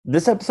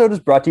This episode is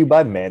brought to you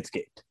by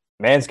Manscaped.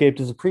 Manscaped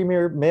is a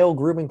premier male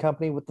grooming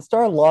company with the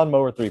Star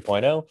Lawnmower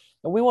 3.0,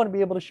 and we want to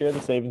be able to share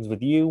the savings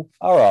with you,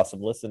 our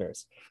awesome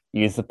listeners.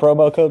 Use the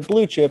promo code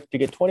BLUECHIP to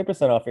get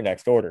 20% off your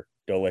next order.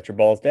 Don't let your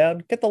balls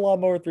down. Get the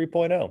Lawnmower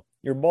 3.0.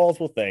 Your balls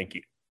will thank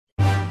you.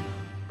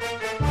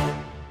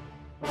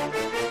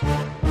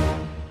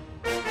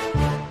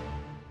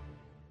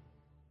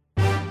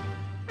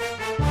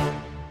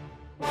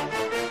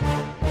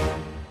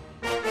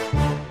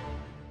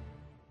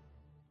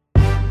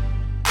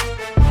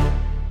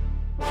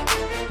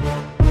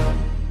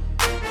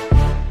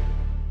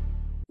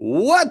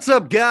 What's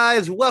up,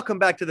 guys? Welcome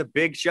back to the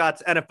Big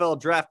Shots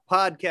NFL Draft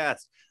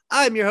Podcast.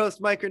 I'm your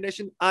host, Mike and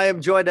Devin. I am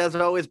joined, as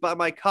always, by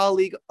my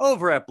colleague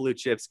over at Blue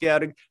Chip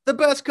Scouting, the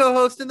best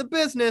co-host in the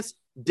business,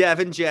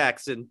 Devin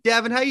Jackson.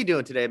 Devin, how you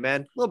doing today,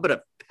 man? A little bit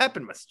of pep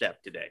in my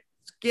step today.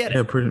 Let's get it.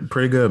 Yeah,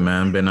 pretty good,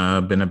 man. Been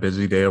a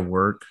busy day of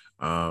work.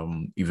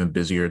 Even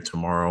busier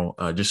tomorrow.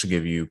 Just to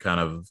give you kind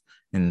of,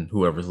 and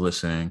whoever's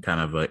listening, kind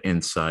of an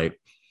insight.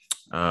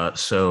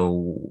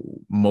 So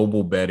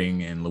mobile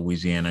betting in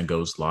Louisiana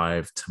goes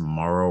live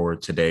tomorrow or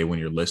today when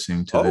you're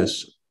listening to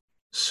this.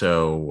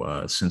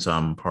 So since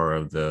I'm part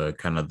of the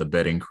kind of the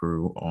betting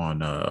crew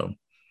on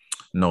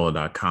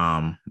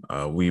NOLA.com,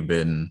 we've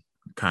been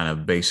kind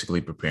of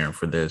basically preparing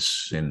for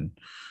this and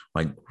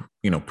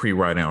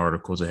pre-writing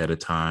articles ahead of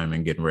time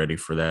and getting ready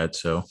for that.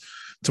 So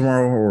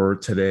tomorrow or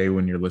today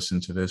when you're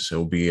listening to this,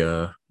 it'll be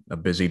a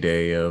busy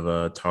day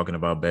of talking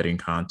about betting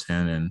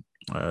content, and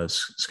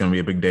it's going to be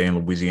a big day in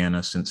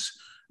Louisiana since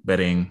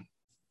betting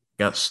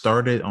got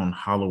started on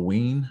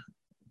Halloween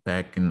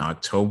back in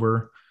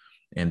October,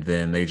 and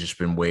then they've just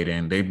been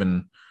waiting. They've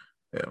been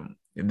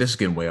this is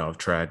getting way off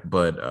track,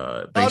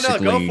 but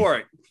basically, go for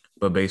it.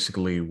 But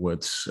basically,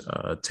 what's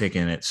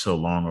taking it so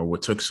long, or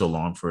what took so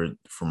long for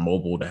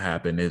mobile to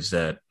happen, is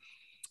that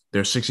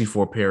there's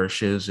 64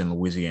 parishes in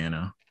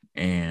Louisiana,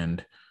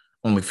 and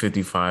only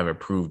 55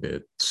 approved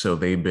it. So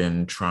they've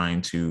been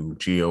trying to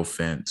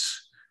geofence.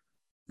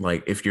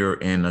 Like, if you're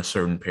in a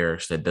certain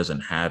parish that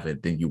doesn't have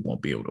it, then you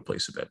won't be able to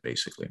place a bet,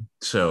 basically.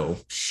 So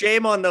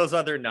shame on those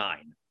other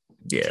 9.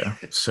 Yeah.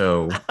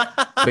 So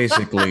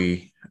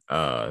basically,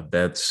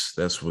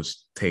 that's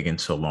what's taking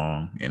so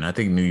long. And I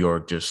think New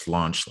York just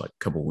launched like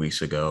a couple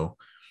weeks ago,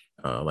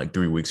 like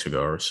 3 weeks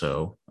ago or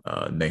so.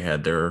 They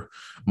had their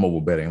mobile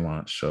betting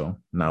launch. So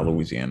now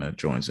Louisiana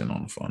joins in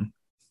on the fun.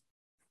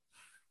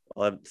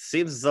 Well, it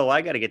seems as though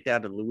I got to get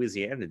down to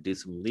Louisiana to do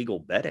some legal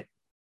betting.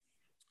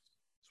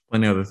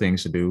 Plenty of other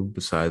things to do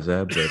besides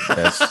that, but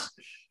that's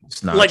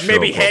it's not like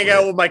maybe hang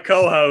out with my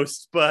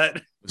co-host,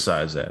 but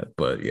besides that,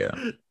 but yeah.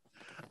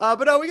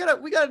 But no, we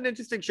got an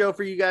interesting show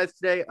for you guys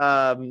today.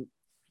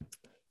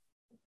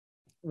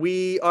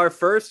 We are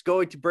first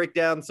going to break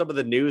down some of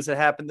the news that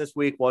happened this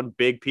week, one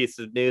big piece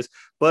of news,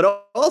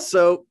 but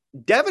also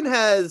Devin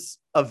has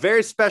a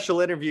very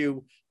special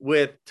interview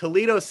with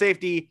Toledo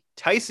safety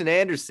Tycen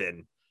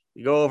Anderson.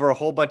 We go over a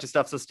whole bunch of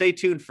stuff, so stay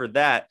tuned for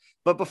that.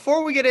 But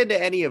before we get into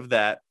any of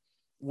that,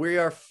 we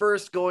are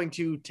first going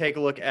to take a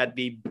look at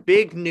the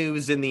big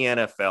news in the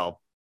NFL.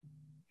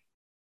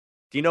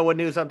 Do you know what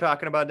news I'm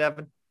talking about,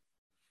 Devin?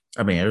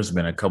 I mean, there's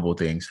been a couple of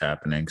things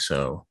happening,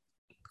 so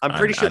I'm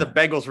pretty sure the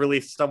Bengals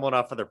released someone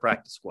off of their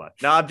practice squad.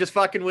 No, I'm just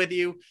fucking with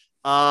you.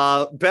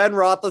 Ben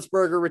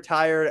Roethlisberger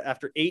retired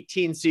after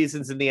 18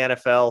 seasons in the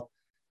NFL.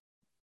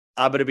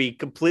 I'm going to be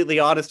completely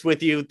honest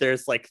with you.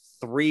 There's like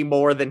 3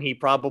 more than he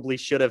probably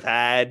should have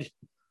had.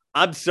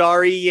 I'm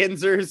sorry,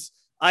 Yinzers.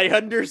 I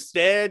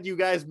understand you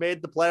guys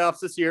made the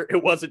playoffs this year.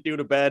 It wasn't due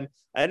to Ben.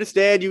 I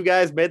understand you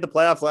guys made the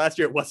playoffs last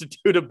year. It wasn't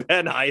due to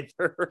Ben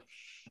either.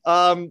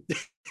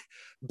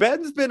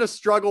 Ben's been a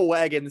struggle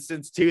wagon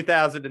since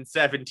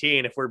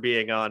 2017, if we're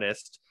being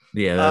honest.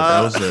 Yeah,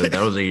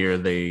 that was a year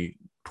they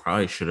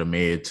probably should have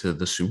made it to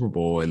the Super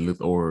Bowl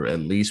or at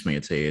least made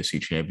it to the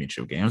AFC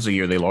Championship game. It was the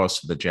year they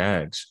lost to the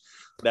Jags.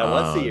 That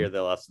was the year they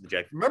lost to the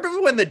Jags.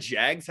 Remember when the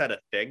Jags had a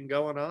thing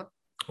going on?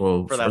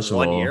 Well, for that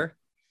 1 year?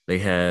 They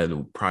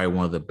had probably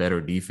one of the better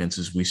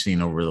defenses we've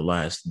seen over the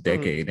last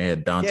decade. They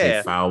had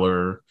Dante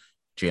Fowler,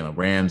 Jalen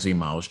Ramsey,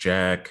 Miles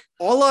Jack.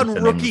 All on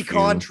rookie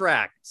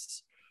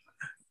contracts.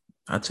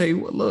 I tell you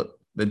what, look,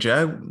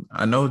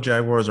 I know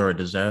Jaguars are a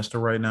disaster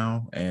right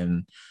now,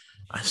 and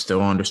I still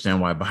don't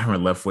understand why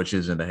Byron Leftwich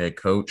isn't the head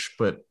coach,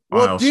 but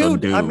I also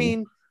do. I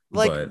mean,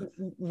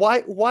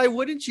 why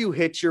wouldn't you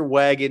hitch your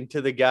wagon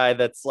to the guy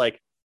that's like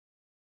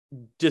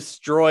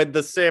destroyed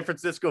the San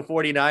Francisco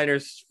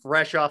 49ers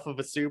fresh off of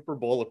a Super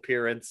Bowl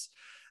appearance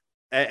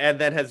and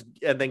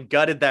then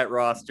gutted that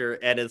roster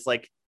and is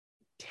like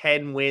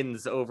 10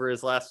 wins over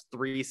his last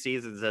 3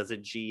 seasons as a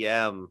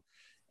GM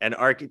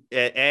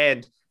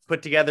and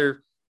put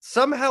together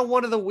somehow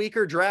one of the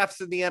weaker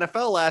drafts in the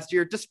NFL last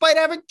year, despite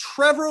having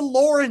Trevor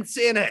Lawrence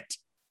in it.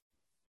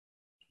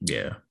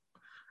 Yeah.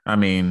 I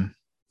mean,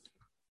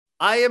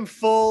 I am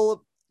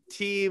full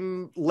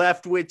team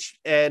Leftwich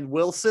and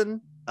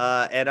Wilson.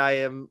 And I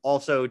am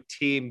also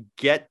team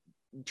get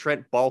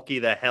Trent Baalke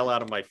the hell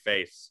out of my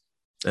face.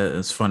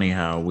 It's funny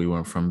how we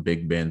went from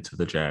Big Ben to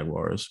the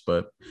Jaguars,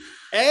 but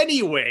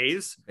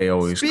Anyways, they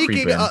always creep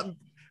speaking in.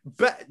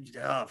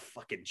 of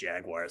fucking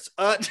Jaguars.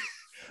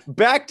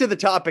 Back to the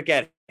topic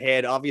at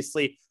hand.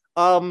 Obviously,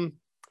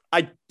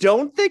 I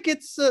don't think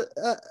it's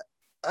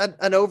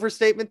an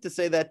overstatement to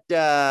say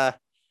that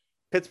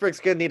Pittsburgh's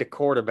going to need a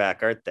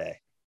quarterback, aren't they?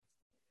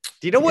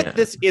 Do you know what Yeah,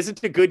 this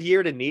isn't a good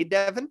year to need,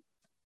 Devin?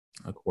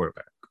 a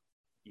quarterback.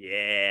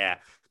 Yeah.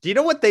 Do you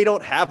know what they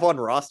don't have on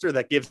roster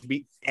that gives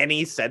me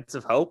any sense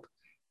of hope?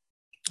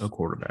 A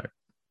quarterback.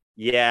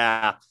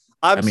 Yeah.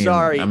 I I'm mean, I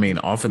sorry. mean,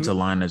 offensive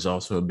line is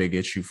also a big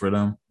issue for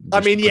them. I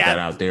Just mean, to put that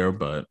yeah. out there,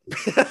 but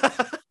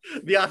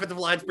The offensive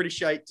line's pretty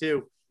shite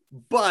too.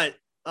 But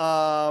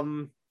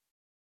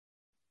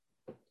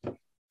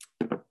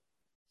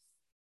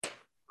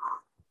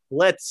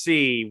let's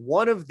see.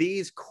 One of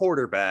these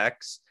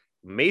quarterbacks,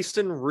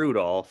 Mason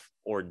Rudolph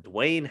or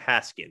Dwayne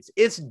Haskins.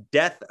 Is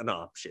death an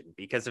option?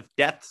 Because if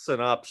death's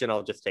an option,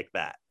 I'll just take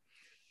that.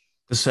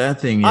 the sad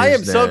thing I is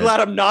am so that glad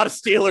I'm not a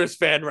Steelers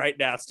fan right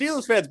now.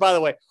 Steelers fans, by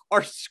the way,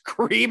 are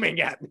screaming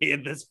at me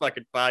in this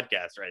fucking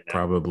podcast right now.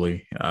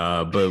 probably,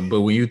 but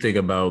when you think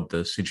about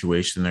the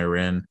situation they're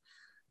in,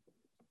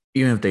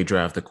 even if they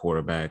draft a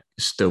quarterback,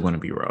 it's still going to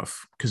be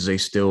rough because they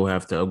still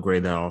have to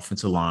upgrade that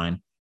offensive line.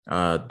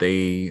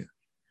 They,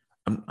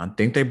 I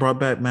think they brought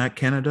back Matt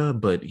Canada,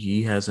 but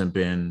he hasn't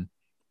been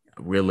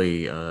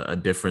really a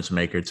difference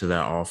maker to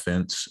that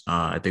offense.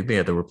 I think they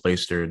had to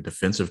replace their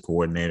defensive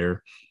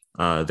coordinator.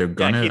 They're Yeah,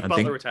 gonna, Keith I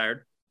Butler think,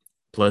 retired.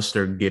 plus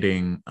they're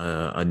getting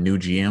a new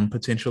GM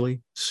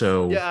potentially.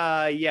 So,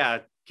 Yeah.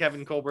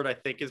 Kevin Colbert, I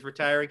think, is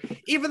retiring.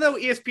 Even though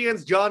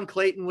ESPN's John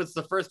Clayton was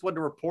the first one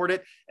to report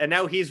it, and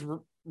now he's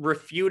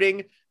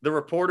refuting the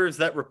reporters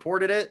that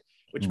reported it,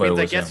 which but it means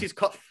I was guess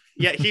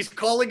him. he's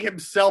calling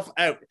himself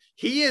out.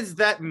 He is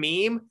that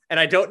meme, and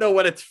I don't know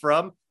what it's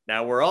from.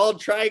 Now we're all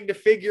trying to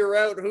figure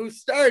out who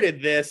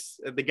started this.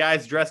 The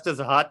guy's dressed as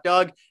a hot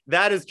dog.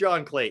 That is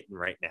John Clayton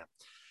right now.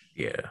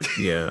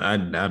 Yeah. I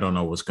don't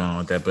know what's going on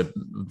with that, but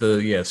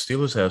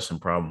Steelers have some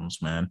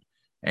problems, man.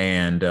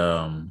 And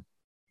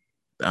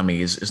I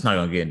mean, it's not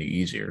gonna get any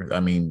easier. I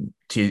mean,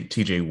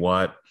 TJ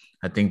Watt,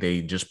 I think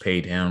they just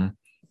paid him.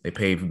 They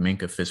paid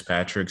Minka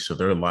Fitzpatrick, so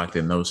they're locked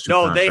in those two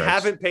No, they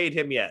contracts. haven't paid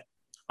him yet.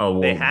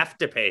 Oh They well, have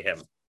to pay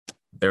him.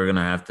 they're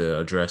gonna have to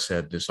address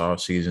that this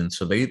offseason.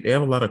 So they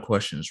have a lot of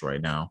questions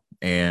right now.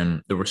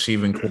 And the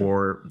receiving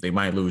core, they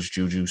might lose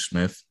Juju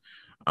Smith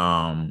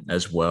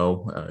as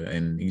well.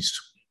 And he's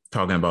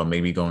talking about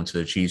maybe going to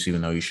the Chiefs,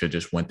 even though he should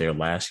just went there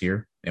last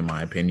year, in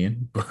my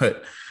opinion.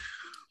 But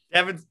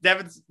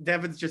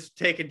Devin's just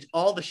taking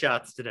all the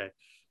shots today.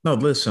 no,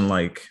 listen,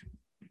 like,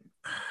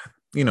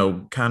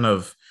 kind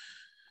of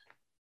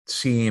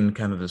seeing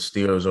kind of the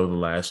Steelers over the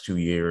last 2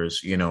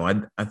 years,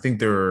 I think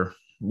they're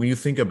when you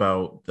think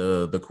about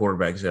the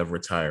quarterbacks that have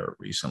retired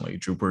recently,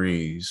 Drew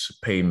Brees,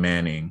 Peyton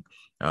Manning,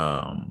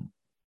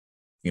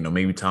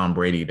 maybe Tom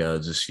Brady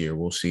does this year.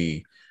 We'll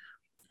see.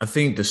 I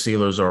think the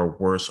Steelers are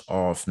worse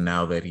off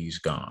now that he's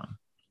gone.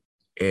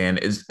 And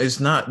it's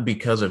not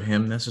because of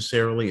him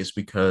necessarily. It's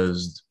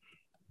because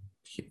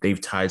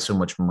they've tied so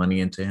much money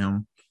into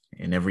him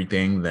and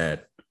everything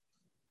that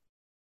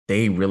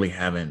they really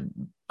haven't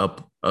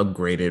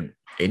upgraded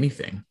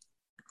anything,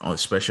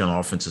 especially on the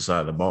offensive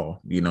side of the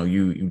ball.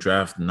 You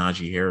draft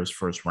Najee Harris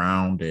first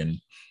round, and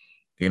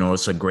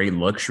it's a great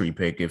luxury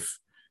pick if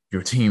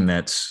your team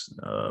that's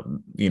a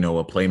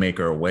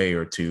playmaker away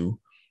or two,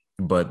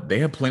 but they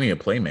have plenty of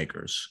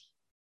playmakers.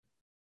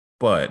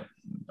 But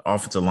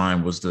offensive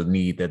line was the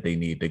need that they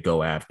need to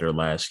go after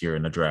last year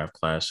in the draft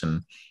class,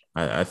 and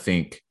I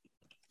think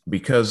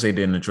because they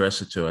didn't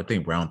address it till I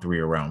think round 3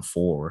 or round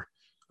 4.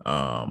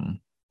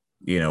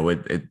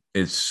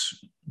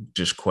 It's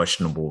just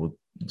questionable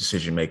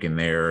decision making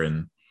there.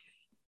 And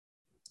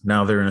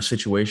now they're in a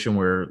situation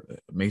where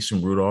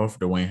Mason Rudolph,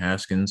 Dwayne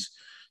Haskins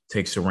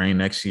takes the reign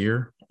next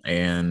year.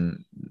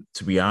 And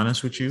to be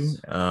honest with you,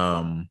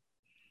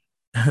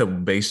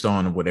 based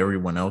on what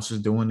everyone else is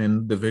doing in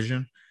the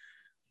division,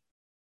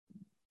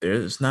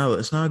 it's not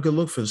a good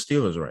look for the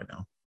Steelers right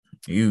now.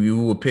 You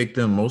will pick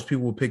them. Most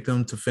people will pick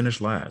them to finish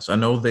last. I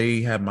know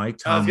they have Mike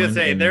I was gonna Tomlin.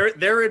 say And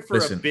they're in for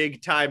listen, a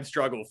big time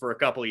struggle for a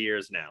couple of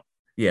years now.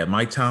 yeah,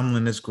 Mike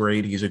Tomlin is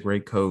great. He's a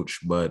great coach,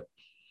 but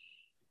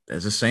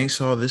as the Saints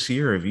saw this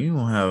year, if you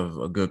don't have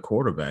a good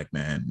quarterback,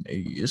 man,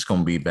 it's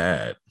gonna be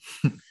bad.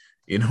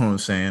 You know what I'm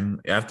saying?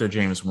 After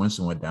Jameis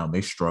Winston went down,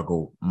 they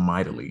struggled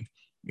mightily.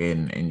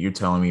 And you're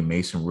telling me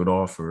Mason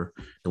Rudolph or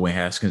Dwayne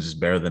Haskins is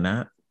better than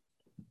that?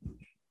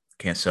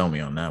 Can't sell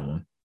me on that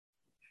one.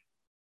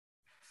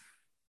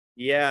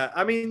 Yeah,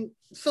 I mean,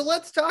 so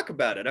let's talk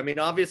about it. I mean,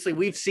 obviously,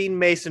 we've seen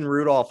Mason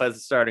Rudolph as a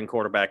starting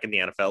quarterback in the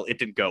NFL. It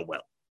didn't go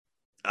well.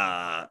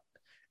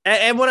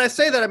 And when I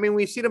say that, I mean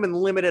we've seen him in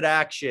limited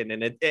action,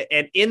 and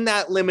in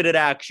that limited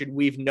action,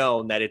 we've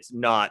known that it's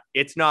not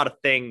a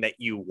thing that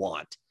you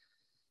want.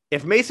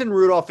 If Mason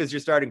Rudolph is your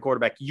starting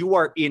quarterback, you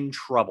are in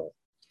trouble.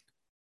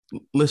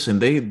 Listen,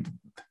 the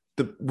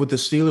with the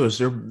Steelers,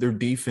 their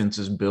defense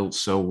is built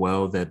so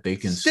well that they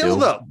can Still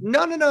though,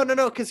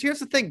 no. Because here's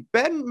the thing: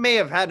 Ben may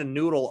have had a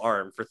noodle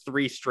arm for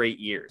 3 straight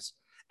years,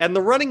 and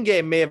the running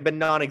game may have been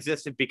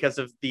non-existent because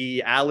of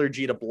the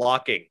allergy to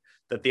blocking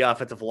that the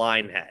offensive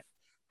line had.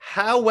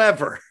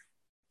 However,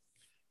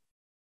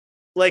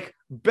 like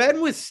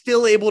Ben was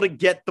still able to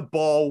get the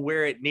ball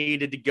where it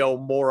needed to go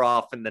more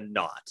often than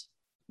not.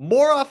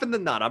 More often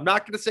than not. I'm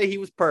not going to say he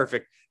was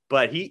perfect,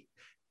 but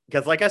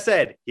because like I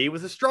said, he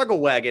was a struggle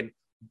wagon.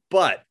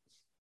 But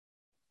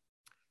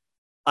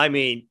I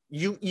mean,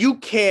 you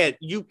can't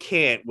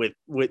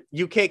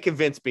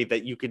convince me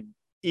that you could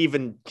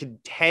even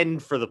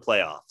contend for the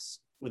playoffs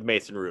with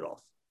Mason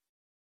Rudolph.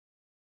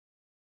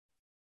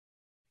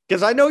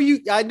 Because I know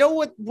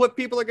what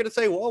people are going to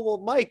say.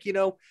 Well, Mike,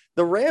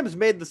 the Rams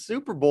made the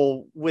Super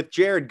Bowl with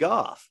Jared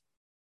Goff.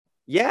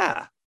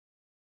 Yeah.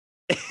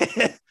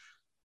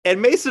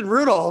 And Mason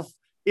Rudolph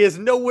is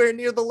nowhere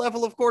near the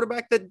level of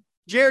quarterback that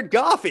Jared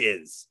Goff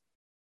is.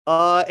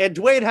 And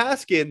Dwayne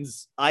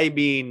Haskins, I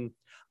mean,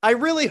 I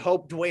really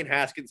hope Dwayne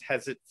Haskins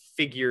hasn't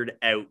figured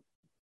out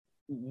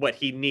what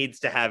he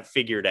needs to have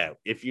figured out,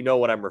 if you know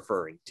what I'm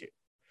referring to.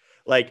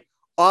 Like,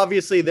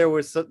 obviously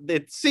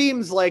it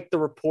seems like the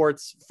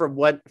reports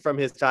from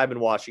his time in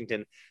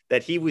Washington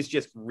that he was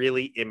just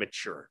really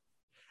immature.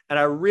 And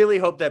I really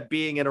hope that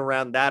being in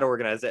around that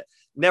organization,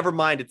 never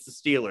mind it's the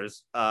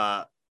Steelers,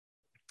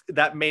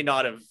 that may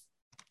not have,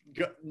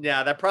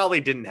 that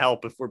probably didn't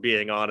help if we're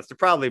being honest. It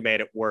probably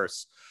made it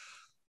worse.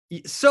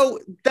 So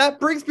that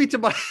brings me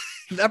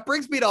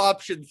to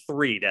option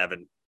 3,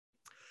 Devin.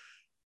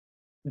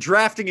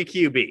 Drafting a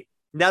QB.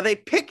 Now they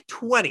pick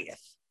 20th.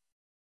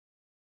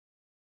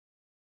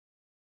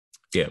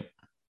 Yeah.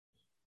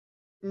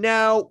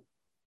 Now,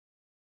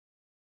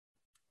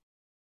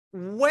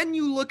 when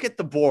you look at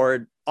the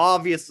board,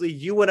 obviously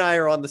you and I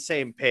are on the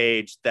same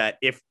page that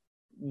if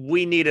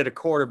we needed a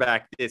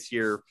quarterback this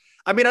year,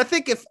 I mean, I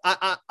think if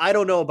I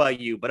don't know about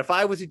you, but if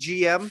I was a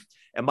GM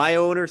and my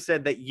owner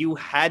said that you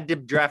had to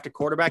draft a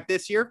quarterback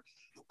this year,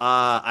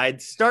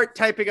 I'd start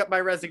typing up my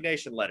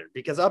resignation letter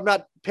because I'm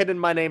not pinning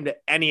my name to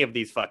any of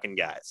these fucking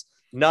guys.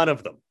 None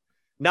of them.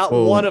 Not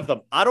one of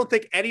them. I don't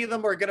think any of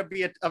them are going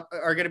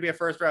to be a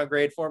first round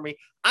grade for me.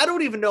 I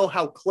don't even know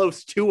how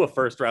close to a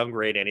first round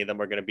grade any of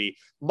them are going to be.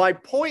 My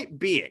point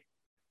being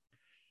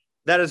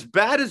that as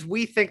bad as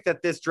we think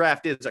that this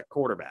draft is at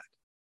quarterback,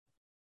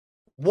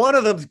 one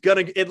of them's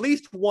at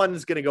least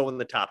one's going to go in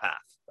the top half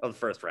of the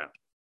first round.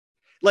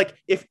 Like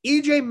if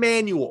EJ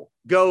Manuel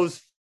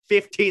goes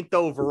 15th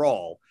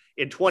overall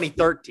in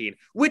 2013,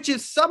 which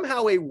is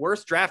somehow a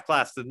worse draft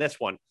class than this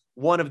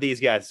one of these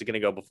guys is going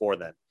to go before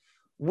then.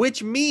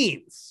 Which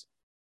means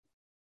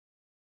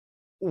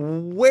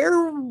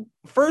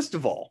first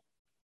of all,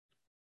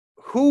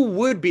 who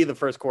would be the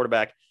first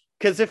quarterback?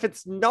 Because if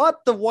it's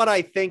not the one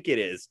I think it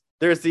is,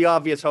 there's the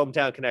obvious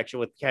hometown connection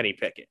with Kenny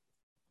Pickett.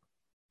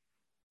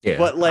 Yeah.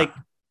 But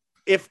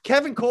if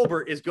Kevin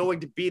Colbert is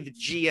going to be the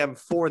GM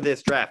for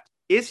this draft,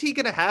 is he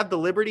going to have the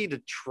liberty to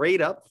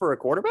trade up for a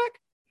quarterback?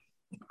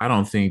 I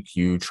don't think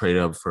you trade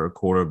up for a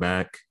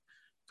quarterback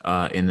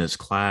in this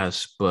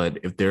class, but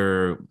it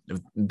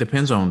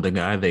depends on the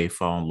guy they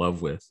fall in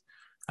love with.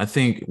 I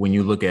think when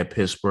you look at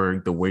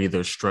Pittsburgh, the way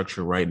they're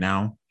structured right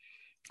now,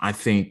 I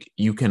think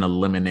you can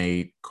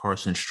eliminate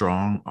Carson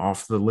Strong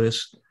off the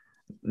list,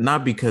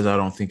 not because I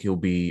don't think he'll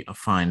be a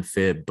fine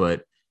fit,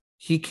 but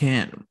he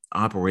can't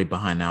operate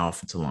behind the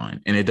offensive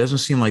line. And it doesn't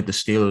seem like the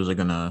Steelers are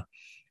going to,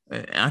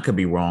 I could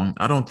be wrong.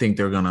 I don't think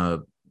they're going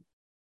to,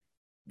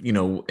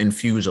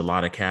 infuse a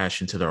lot of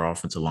cash into their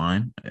offensive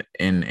line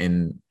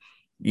and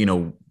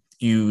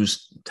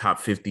use top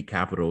 50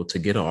 capital to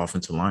get an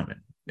offensive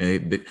lineman.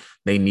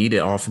 They needed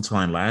offensive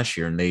line last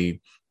year, and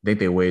they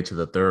waited to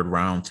the 3rd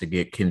round to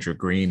get Kendrick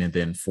Green, and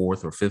then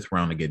 4th or 5th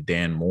round to get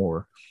Dan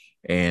Moore.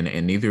 And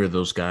neither of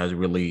those guys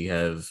really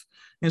have,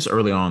 it's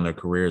early on in their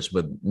careers,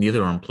 but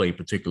neither of them played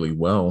particularly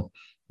well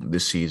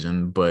this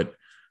season. But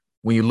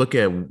when you look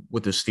at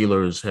what the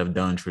Steelers have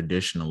done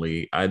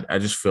traditionally, I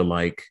just feel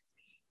like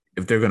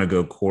if they're going to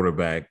go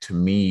quarterback, to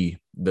me,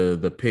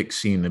 the picks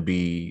seem to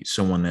be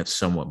someone that's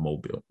somewhat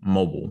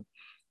mobile.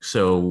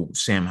 So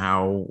Sam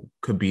Howell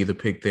could be the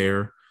pick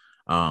there.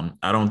 I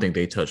don't think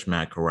they touch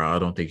Matt Corral. I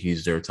don't think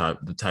he's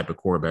the type of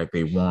quarterback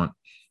they want,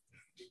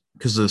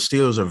 because the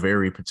Steelers are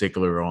very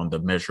particular on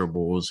the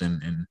measurables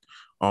and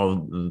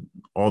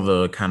all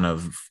the kind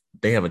of,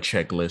 they have a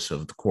checklist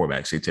of the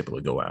quarterbacks they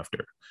typically go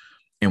after.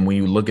 And when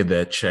you look at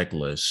that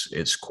checklist,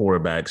 it's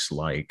quarterbacks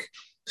like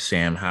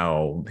Sam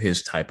Howell,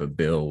 his type of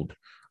build.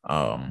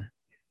 I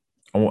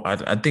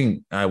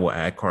think I will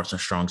add Carson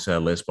Strong to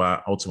that list, but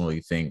I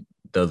ultimately think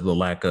the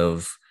lack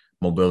of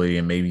mobility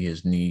and maybe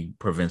his knee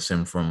prevents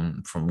him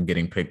from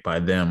getting picked by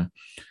them.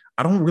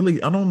 I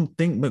don't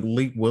think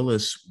Malik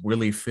Willis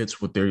really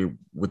fits what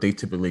they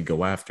typically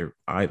go after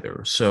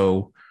either.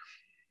 So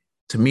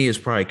to me, it's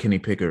probably Kenny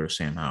Pickett or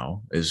Sam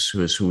Howell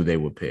is who they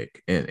would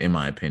pick, in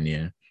my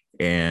opinion.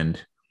 And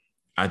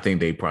I think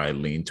they probably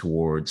lean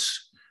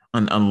towards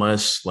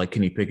unless like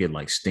Kenny Pickett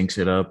like stinks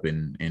it up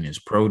in his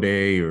pro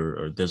day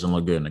or doesn't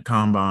look good in the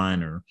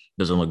combine or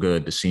doesn't look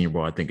good at the Senior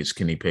Bowl. I think it's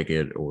Kenny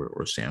Pickett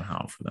or Sam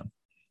Howell for them.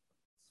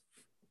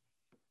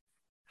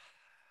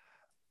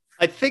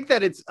 I think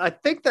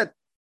that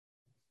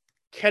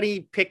Kenny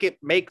Pickett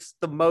makes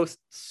the most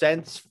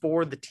sense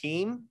for the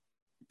team.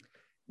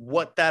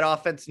 What that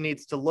offense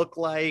needs to look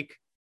like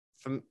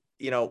from,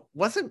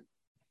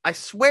 I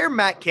swear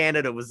Matt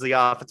Canada was the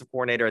offensive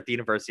coordinator at the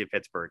University of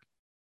Pittsburgh.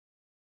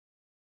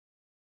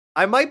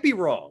 I might be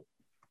wrong.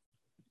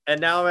 And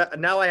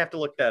now I have to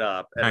look that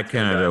up. Matt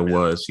Canada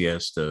was,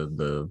 yes,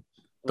 the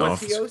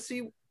was he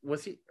OC?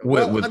 Was he?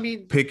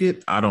 With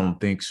Pickett? I don't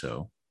think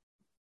so.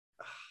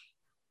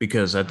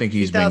 Because I think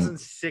he's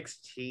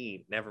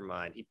 2016. Never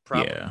mind. He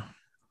probably. Yeah.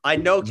 I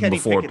know Kenny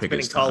Pickett's been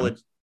in college.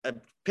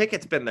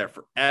 Pickett's been there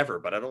forever,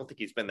 but I don't think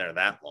he's been there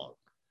that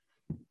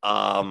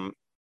long.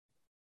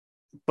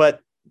 But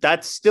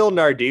that's still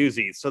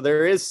Narduzzi, so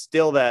there is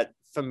still that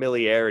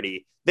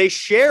familiarity. They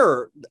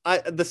share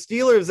the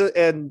Steelers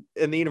and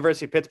the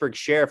University of Pittsburgh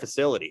share a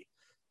facility,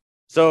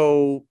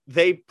 so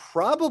they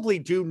probably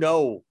do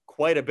know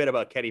quite a bit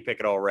about Kenny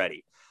Pickett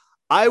already.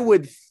 I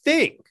would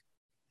think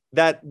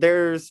that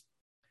there's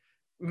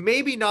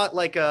maybe not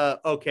like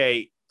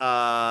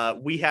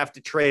we have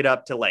to trade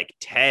up to like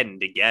 10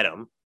 to get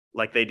him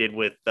like they did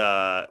with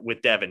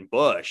Devin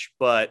Bush.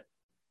 But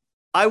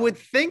I would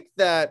think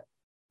that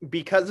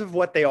because of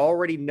what they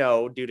already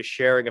know due to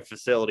sharing a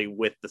facility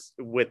with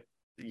the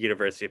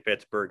University of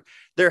Pittsburgh,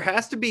 there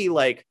has to be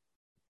like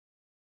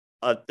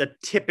a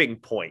tipping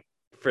point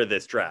for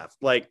this draft.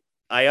 Like,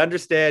 I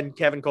understand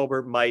Kevin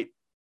Colbert might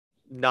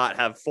not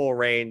have full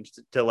range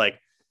to like,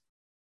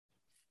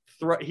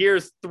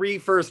 here's 3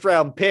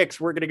 first-round picks.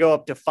 We're going to go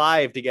up to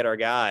 5 to get our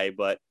guy.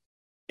 But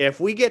if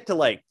we get to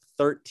like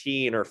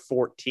 13 or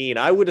 14,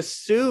 I would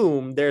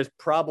assume there's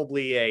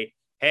probably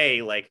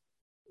hey, like,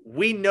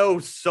 we know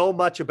so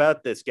much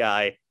about this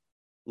guy.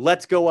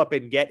 Let's go up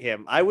and get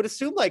him. I would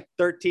assume like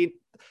 13,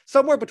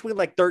 somewhere between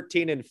like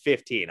 13 and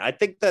 15. I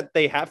think that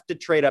they have to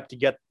trade up to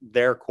get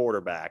their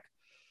quarterback.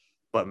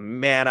 But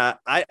man,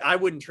 I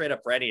wouldn't trade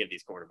up for any of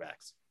these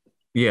quarterbacks.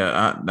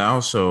 Yeah, I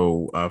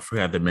also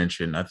forgot to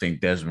mention, I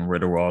think Desmond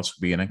Ridder will also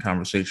be in a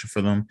conversation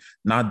for them.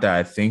 Not that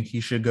I think he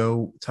should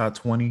go top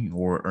 20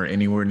 or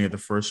anywhere near the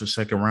first or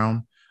second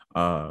round.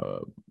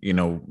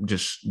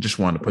 Just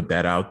wanted to put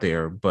that out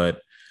there.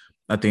 But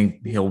I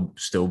think he'll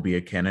still be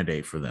a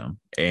candidate for them.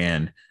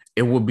 And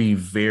it will be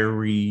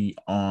very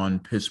on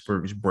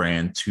Pittsburgh's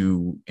brand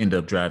to end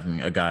up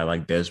drafting a guy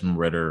like Desmond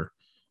Ridder,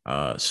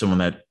 someone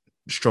that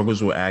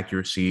struggles with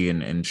accuracy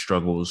and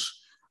struggles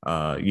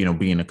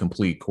being a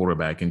complete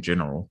quarterback in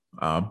general.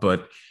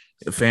 But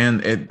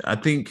I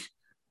think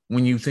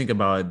when you think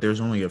about it,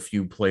 there's only a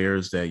few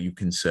players that you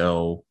can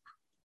sell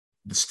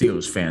the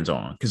Steelers fans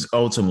on, because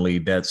ultimately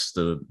that's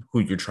who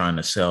you're trying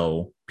to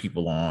sell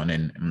people on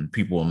and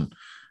people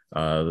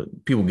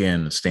get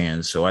in the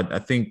stands. So I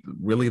think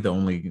really the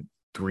only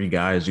 3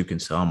 guys you can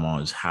sell them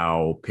on is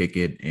Howell,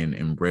 Pickett,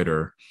 and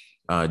Ridder,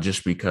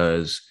 just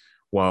because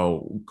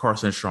while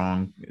Carson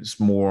Strong is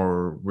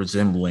more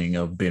resembling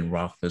of Ben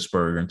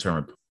Roethlisberger in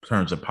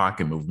terms of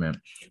pocket movement,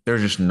 there's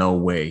just no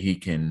way he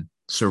can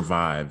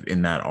survive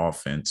in that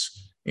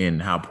offense in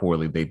how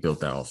poorly they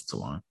built that offensive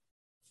line.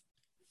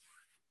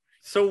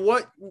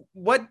 So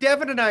what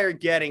Devin and I are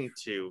getting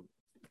to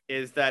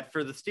is that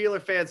for the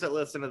Steeler fans that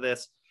listen to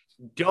this,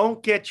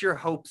 don't get your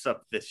hopes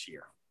up this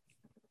year.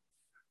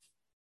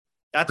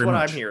 That's pretty what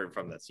much. I'm hearing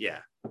from this. Yeah.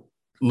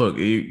 Look,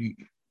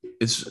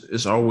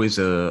 it's always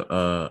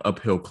a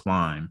uphill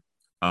climb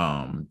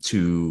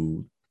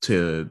to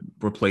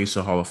replace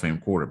a Hall of Fame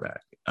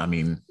quarterback. I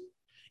mean,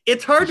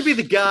 it's hard to be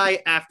the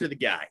guy after the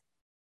guy.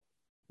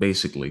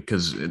 Basically,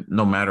 because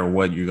no matter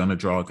what, you're going to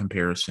draw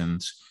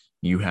comparisons.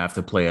 You have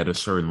to play at a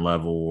certain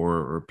level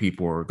or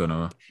people are going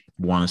to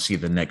want to see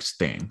the next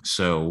thing.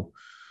 So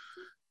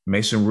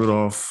Mason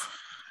Rudolph,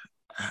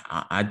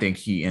 I think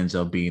he ends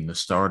up being the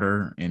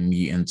starter, and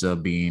he ends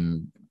up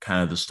being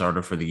kind of the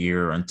starter for the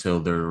year until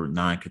they're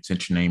not in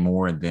contention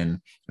anymore. And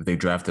then if they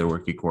draft a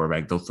rookie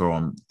quarterback, they'll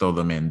throw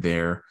them in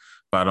there.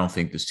 But I don't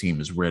think this team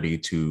is ready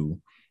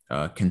to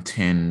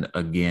contend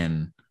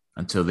again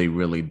until they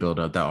really build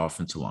up that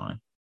offensive line.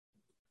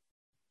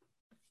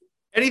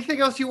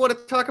 Anything else you want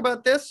to talk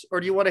about this,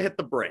 or do you want to hit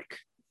the break?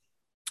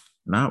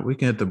 No, we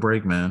can hit the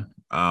break, man.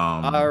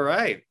 All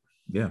right.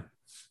 Yeah.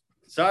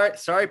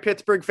 Sorry,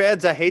 Pittsburgh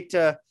fans. I hate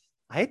to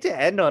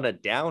end on a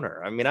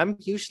downer. I mean, I'm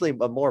usually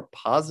a more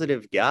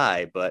positive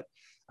guy, but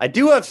I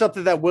do have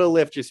something that will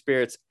lift your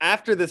spirits.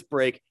 After this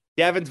break,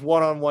 Devin's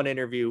one-on-one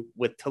interview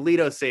with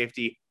Toledo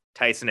safety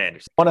Tycen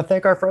Anderson. I want to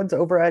thank our friends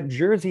over at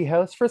Jersey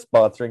House for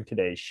sponsoring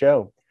today's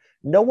show.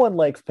 No one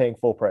likes paying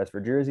full price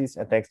for jerseys,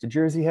 and thanks to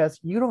Jersey House,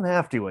 you don't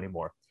have to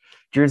anymore.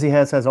 Jersey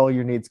House has all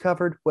your needs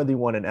covered, whether you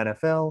want an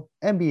NFL,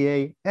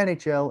 NBA,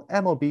 NHL,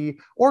 MLB,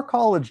 or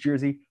college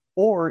jersey,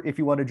 or if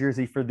you want a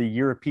jersey for the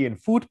European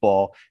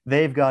football,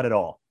 they've got it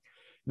all.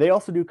 They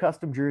also do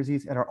custom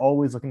jerseys and are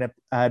always looking to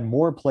add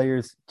more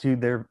players to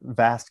their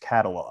vast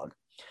catalog.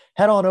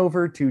 Head on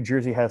over to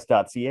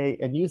jerseyhouse.ca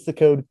and use the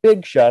code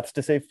BIGSHOTS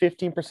to save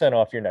 15%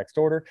 off your next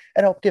order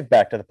and help give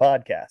back to the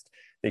podcast.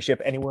 They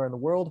ship anywhere in the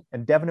world,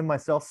 and Devin and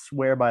myself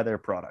swear by their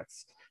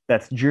products.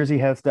 That's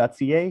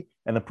jerseyhouse.ca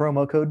and the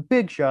promo code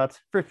BIGSHOTS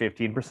for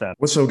 15%.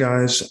 What's up,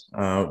 guys?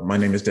 My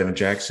name is Devin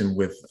Jackson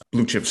with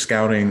Blue Chip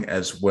Scouting,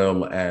 as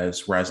well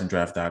as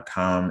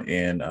risingdraft.com,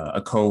 and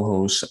a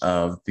co-host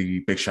of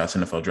the Big Shots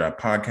NFL Draft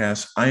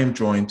podcast. I am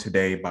joined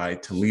today by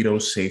Toledo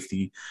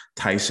safety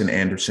Tycen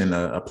Anderson,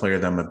 a player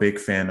that I'm a big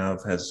fan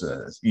of, has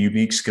a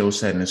unique skill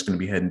set, and is going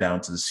to be heading down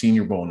to the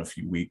Senior Bowl in a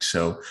few weeks.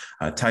 So,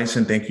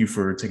 Tycen, thank you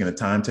for taking the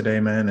time today,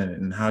 man.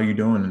 And how you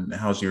doing? And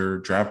how's your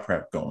draft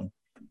prep going?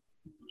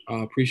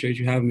 Appreciate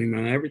you having me,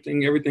 man.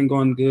 Everything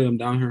going good. I'm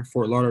down here in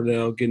Fort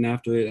Lauderdale getting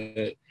after it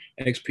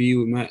at XP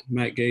with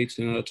Matt Gates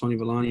and Tony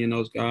Villani and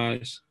those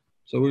guys.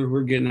 So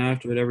we're getting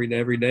after it every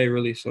day,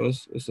 really. So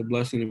it's a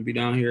blessing to be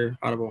down here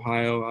out of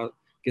Ohio. I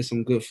get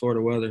some good Florida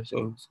weather,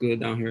 so it's good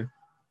down here.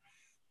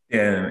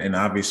 Yeah, and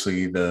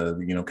obviously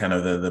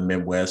the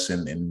Midwest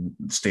and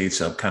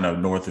states up kind of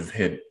north have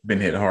been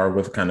hit hard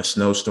with kind of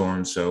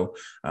snowstorms. So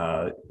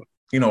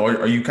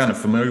are you kind of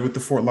familiar with the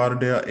Fort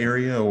Lauderdale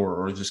area,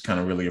 or is this kind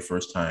of really your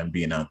first time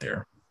being out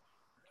there?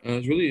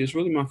 It's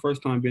really my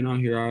first time being out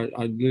here. I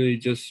literally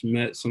just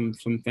met some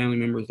family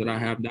members that I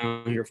have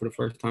down here for the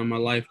first time in my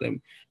life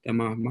that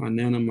my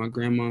nana, my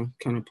grandma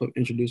kind of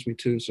introduced me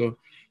to. So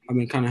I've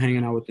been kind of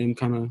hanging out with them,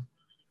 kind of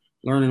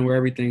learning where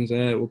everything's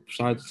at, what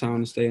side of town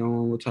to stay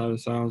on, what side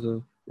of town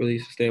to really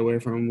stay away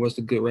from, what's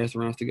the good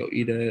restaurants to go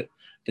eat at,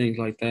 things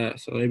like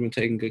that. So they've been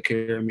taking good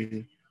care of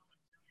me.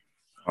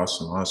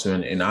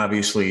 Awesome. And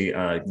obviously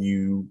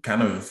you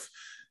kind of,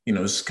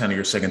 it's kind of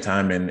your second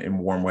time in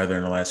warm weather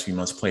in the last few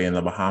months playing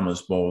the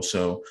Bahamas Bowl.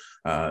 So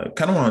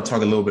kind of want to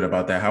talk a little bit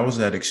about that. How was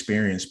that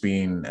experience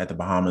being at the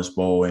Bahamas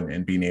Bowl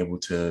and being able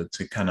to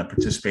kind of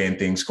participate in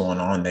things going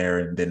on there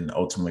and then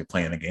ultimately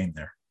playing a game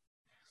there?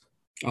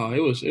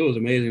 It was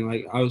amazing.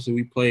 Like,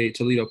 obviously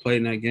Toledo played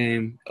in that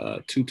game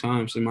 2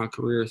 times in my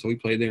career. So we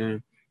played there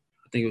in,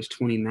 I think it was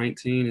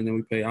 2019, and then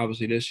we played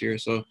obviously this year.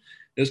 So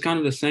it was kind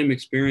of the same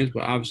experience,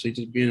 but obviously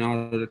just being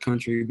out of the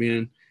country,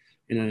 being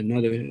in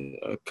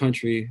another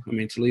country. I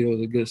mean, Toledo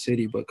is a good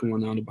city, but coming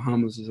down to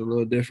Bahamas is a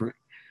little different.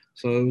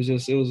 So it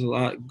was a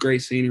lot,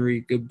 great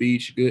scenery, good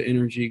beach, good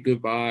energy,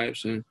 good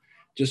vibes, and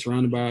just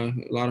surrounded by a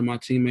lot of my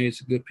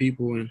teammates, good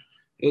people, and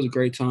it was a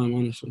great time,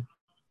 honestly.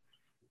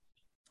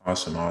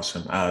 Awesome.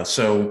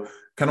 So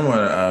kind of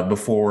want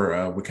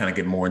before we kind of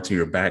get more into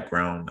your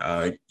background,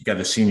 you got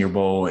the Senior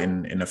Bowl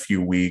in a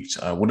few weeks.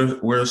 What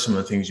are some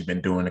of the things you've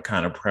been doing to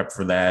kind of prep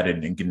for that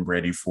and getting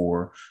ready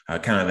for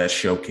kind of that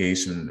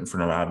showcase in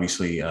front of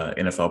obviously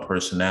NFL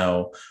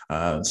personnel,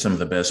 some of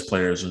the best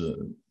players,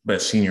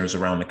 best seniors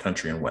around the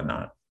country and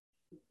whatnot?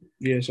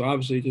 Yeah, so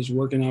obviously just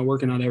working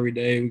out every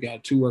day. We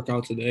got 2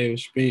 workouts a day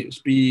with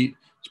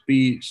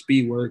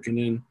speed work, and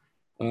then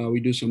we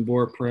do some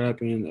board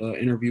prep and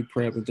interview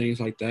prep and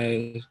things like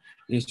that.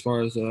 And as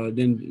far as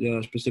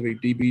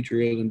specific DB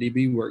drills and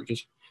DB work,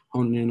 just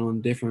honing in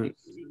on different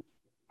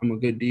 – I'm a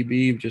good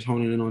DB, just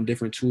honing in on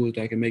different tools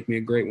that can make me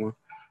a great one.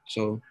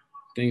 So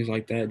things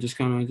like that, just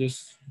kind of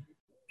just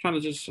trying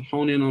to just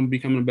hone in on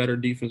becoming a better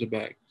defensive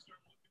back.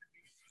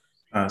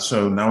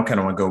 So now I kind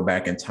of want to go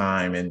back in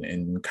time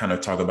and kind of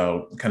talk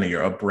about kind of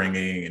your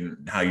upbringing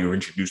and how you were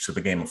introduced to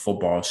the game of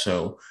football.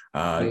 So,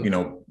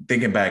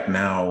 thinking back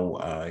now,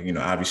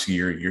 obviously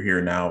you're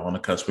here now on the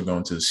cusp of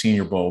going to the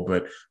Senior Bowl,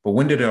 but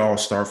when did it all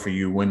start for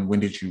you? When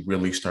did you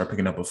really start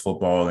picking up a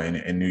football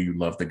and knew you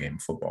loved the game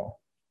of football?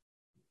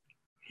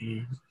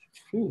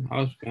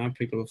 I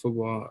picked up a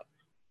football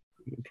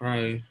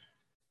probably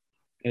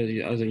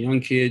as a young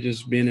kid,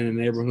 just being in the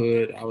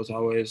neighborhood. I was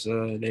always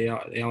they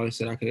always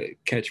said I could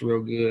catch real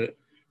good,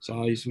 so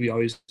we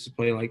always used to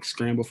play like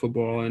scramble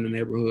football in the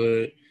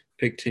neighborhood,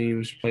 pick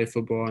teams, play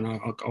football, and I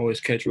always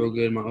catch real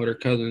good. My older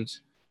cousins,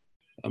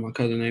 my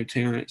cousin named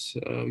Terrence,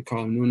 we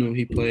call him Nunu.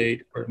 He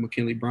played for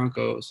McKinley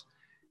Broncos,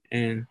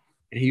 and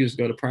he used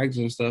to go to practice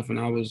and stuff. And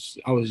I was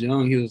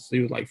young. He was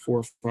like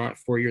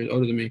 4 years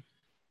older than me,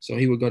 so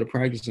he would go to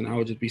practice, and I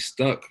would just be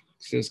stuck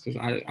just because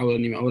I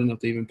wasn't even old enough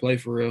to even play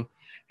for real.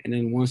 And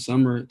then one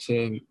summer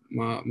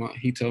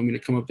he told me to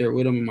come up there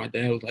with him, and my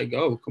dad was like,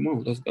 "Go, come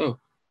on, let's go."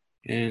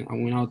 And I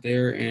went out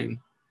there, and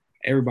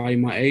everybody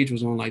my age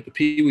was on like the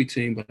Pee Wee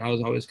team, but I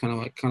was always kind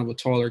of a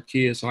taller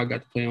kid, so I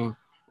got to play on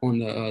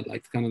the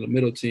like kind of the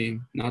middle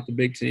team, not the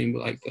big team,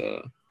 but like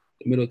the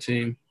middle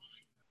team.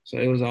 So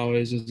it was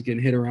always just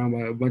getting hit around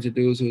by a bunch of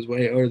dudes who was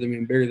way older than me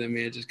and bigger than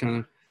me. It just kind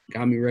of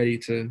got me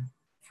ready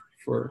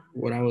for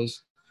what I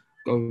was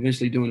going to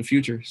eventually do in the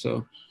future.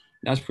 So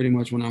that's pretty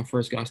much when I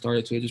first got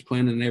started to it, just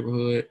playing in the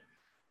neighborhood,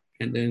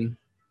 and then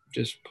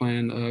just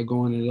playing,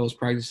 going to those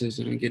practices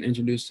and getting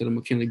introduced to the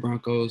McKinley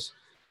Broncos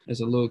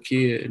as a little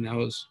kid. And that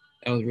was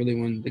really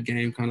when the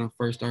game kind of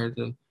first started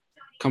to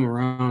come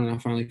around, and I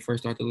finally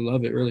first started to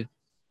love it, really.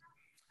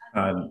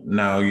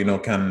 Now,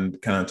 kind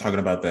of talking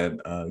about that,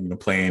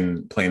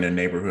 playing in the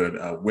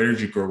neighborhood. Where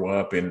did you grow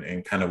up,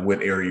 and kind of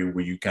what area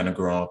were you kind of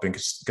growing up in?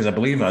 Because I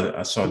believe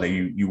I saw that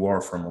you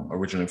are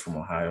originally from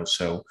Ohio.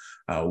 So,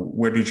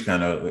 where did you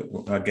kind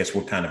of, I guess,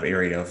 what kind of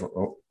area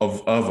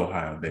of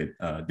Ohio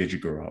did you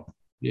grow up?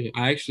 Yeah,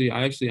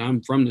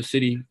 I'm from the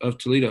city of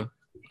Toledo.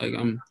 Like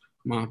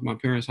my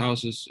parents'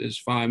 house is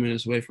 5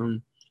 minutes away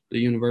from the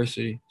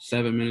university,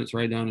 7 minutes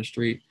right down the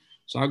street.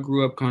 So I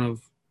grew up kind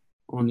of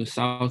on the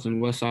south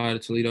and west side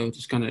of Toledo,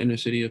 just kind of inner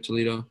city of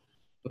Toledo.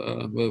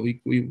 But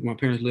my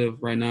parents live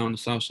right now on the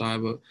south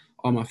side, but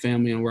all my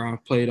family and where I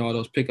played all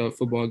those pickup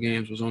football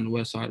games was on the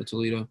west side of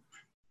Toledo.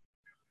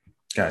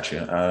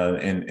 Gotcha.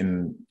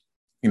 And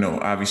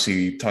obviously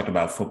you talked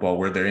about football.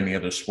 Were there any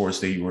other sports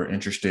that you were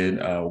interested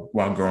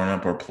while growing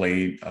up or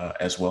played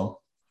as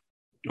well?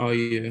 Oh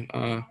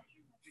yeah,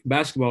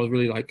 basketball was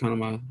really like kind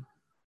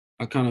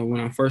of when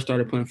I first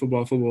started playing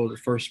football was the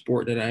first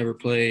sport that I ever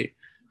played.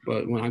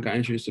 But when I got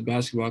introduced to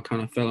basketball, I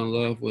kind of fell in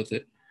love with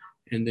it.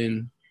 And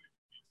then,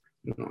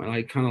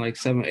 like kind of like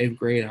 7th, 8th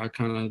grade, I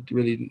kind of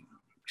really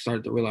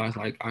started to realize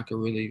like I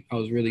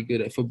was really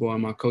good at football.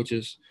 And my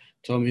coaches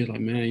told me, like,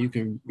 man, you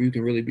can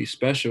really be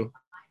special.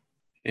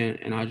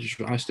 And I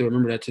still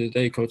remember that to this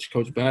day. Coach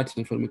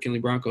Batson for the McKinley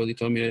Broncos, he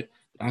told me that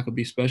I could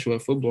be special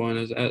at football. And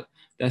as that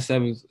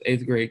 7th,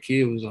 8th grade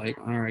kid was like,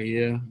 all right,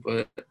 yeah.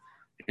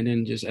 And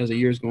then just as the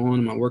years go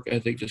on, my work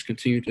ethic just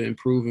continued to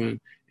improve and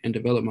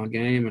develop my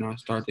game. And I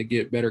started to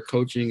get better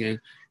coaching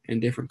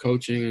and different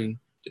coaching, and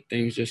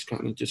things just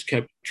kind of just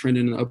kept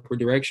trending in the upward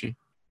direction.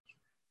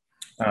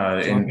 So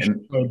I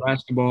played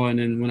basketball, and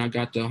then when I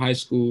got to high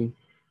school,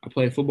 I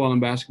played football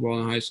and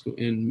basketball in high school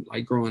and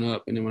like growing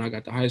up. And then when I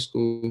got to high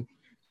school,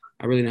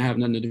 I really didn't have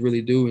nothing to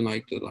really do in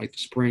like the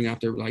spring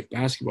after like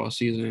basketball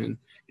season. And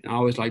I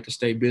always like to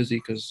stay busy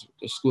because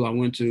the school I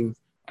went to,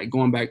 like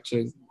going back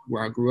to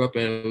where I grew up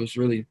at, it was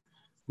really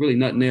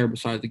nothing there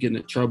besides getting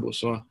in trouble.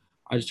 So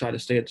I just tried to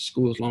stay at the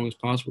school as long as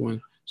possible.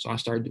 And so I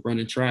started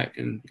running track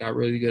and got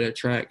really good at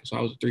track. So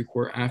I was a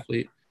 3-sport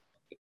athlete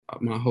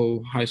my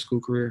whole high school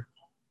career.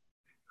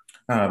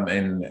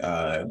 Kind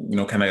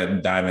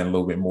of diving a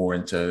little bit more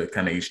into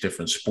kind of each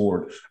different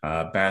sport.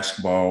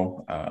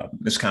 Basketball,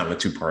 it's kind of a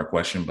two-part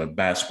question, but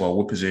basketball,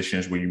 what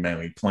positions were you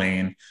mainly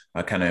playing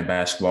kind of in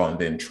basketball? And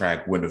then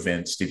track, what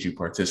events did you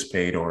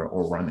participate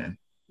or run in?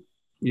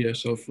 Yeah,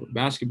 so for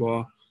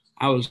basketball,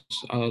 I was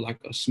like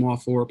a small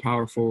forward,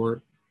 power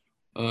forward.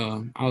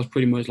 I was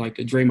pretty much like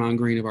the Draymond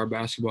Green of our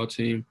basketball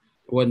team.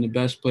 I wasn't the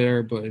best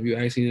player, but if you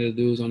ask any of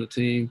the dudes on the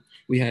team,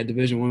 we had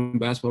Division I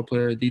basketball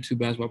players, D2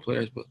 basketball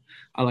players, but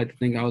I like to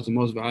think I was the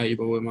most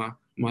valuable with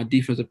my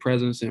defensive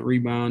presence and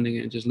rebounding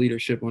and just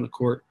leadership on the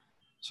court.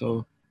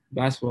 So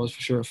basketball is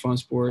for sure a fun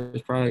sport.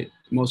 It's probably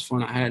the most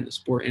fun I had in the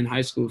sport in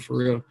high school for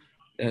real,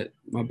 at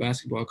my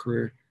basketball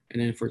career.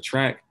 And then for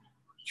track,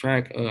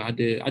 I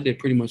did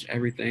pretty much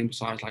everything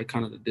besides like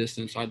kind of the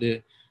distance. I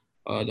did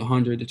the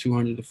 100, the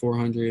 200, the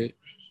 400,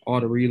 all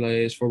the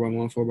relays,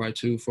 4x1,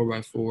 4x2,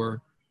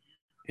 4x4.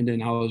 And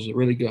then I was a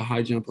really good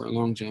high jumper and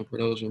long jumper.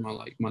 Those are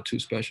my two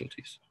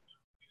specialties.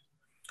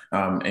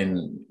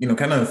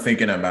 Kind of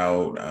thinking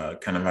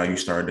about kind of how you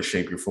started to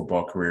shape your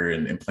football career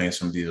and playing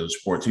some of these other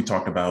sports. You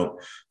talked about,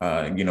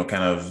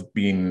 kind of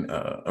being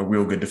a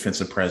real good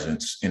defensive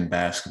presence in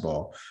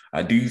basketball.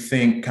 Do you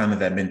think kind of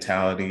that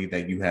mentality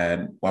that you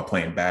had while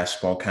playing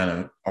basketball kind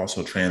of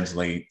also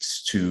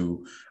translates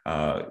to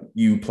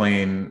you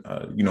playing,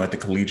 at the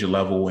collegiate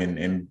level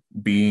and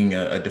being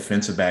a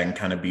defensive back and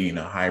kind of being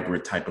a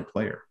hybrid type of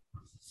player?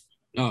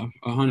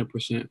 100%.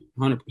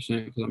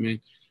 Because I mean,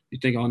 you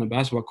think on the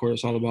basketball court,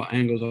 it's all about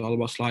angles, all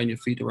about sliding your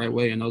feet the right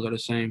way, and those are the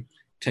same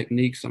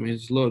techniques. I mean,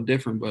 it's a little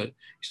different, but you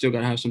still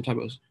got to have some type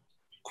of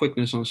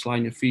quickness on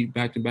sliding your feet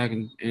back to back,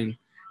 and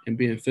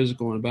being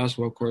physical on the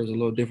basketball court is a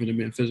little different than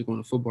being physical on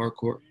the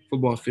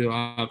football field,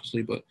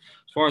 obviously. But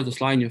as far as the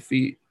sliding your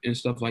feet and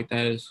stuff like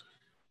that,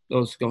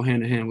 those go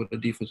hand in hand with the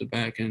defensive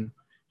back, and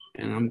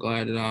I'm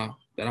glad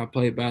that I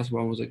played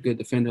basketball and was a good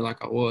defender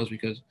like I was,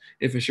 because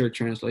it for sure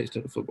translates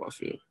to the football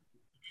field.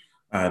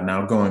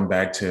 Now going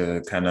back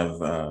to kind of,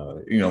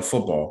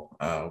 football,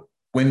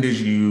 when did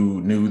you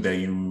knew that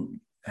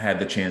you had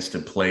the chance to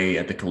play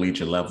at the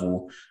collegiate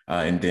level?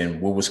 And then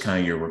what was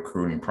kind of your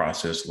recruiting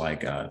process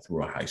like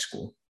through a high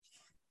school?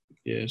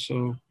 Yeah,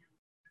 so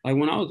like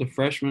when I was a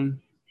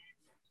freshman,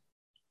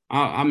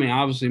 I mean,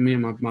 obviously me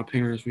and my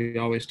parents, we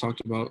always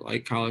talked about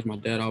like college. My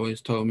dad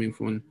always told me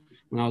when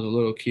I was a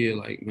little kid,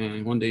 like,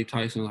 man, one day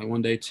Tyson, like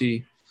one day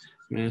T,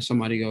 man,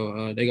 somebody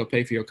they go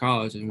pay for your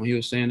college. And when he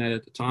was saying that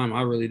at the time,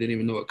 I really didn't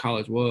even know what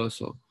college was.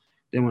 So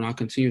then when I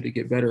continued to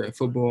get better at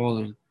football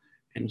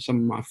and some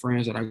of my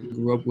friends that I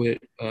grew up with,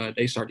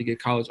 they started to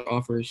get college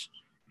offers,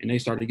 and they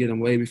started to get them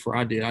way before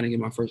I did. I didn't get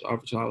my first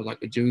offer until I was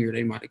like a junior.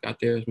 They might have got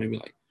theirs maybe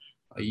like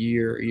a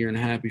year and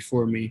a half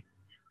before me.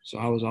 So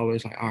I was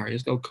always like, all right,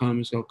 it's gonna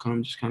come.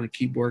 Just kind of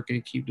keep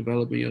working, keep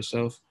developing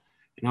yourself.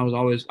 And I was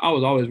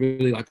always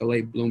really like a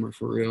late bloomer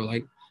for real.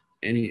 Like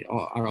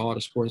out of all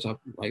the sports, I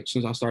like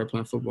since I started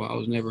playing football, I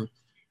was never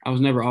I was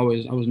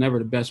never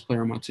the best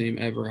player on my team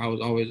ever. I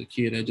was always a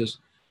kid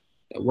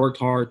that worked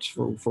hard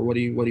for what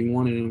he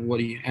wanted and what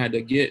he had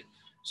to get.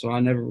 So I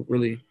never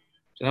really.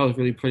 So that was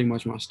really pretty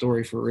much my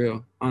story for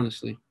real,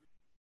 honestly.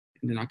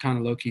 And then I kind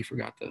of low key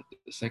forgot the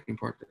second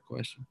part of the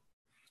question.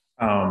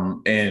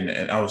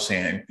 And I was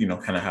saying,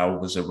 kind of how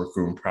was the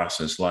recruiting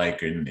process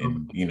like, and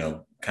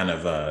kind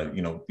of,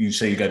 you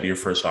say you got your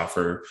first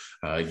offer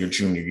your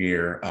junior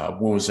year.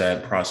 What was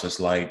that process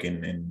like,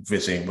 and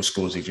visiting? What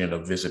schools did you end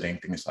up visiting?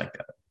 Things like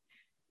that.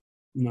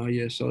 No,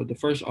 yeah. So the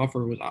first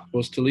offer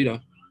was Toledo.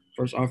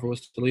 First offer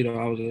was Toledo.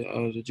 I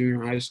was a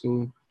junior in high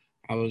school.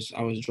 I was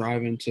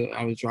driving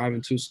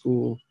to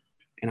school,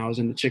 and I was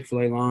in the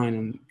Chick-fil-A line,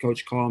 and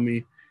coach called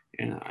me.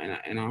 And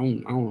I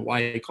don't know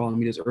why he called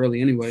me this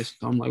early anyway. So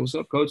I'm like, "What's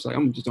up, coach?" Like,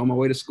 I'm just on my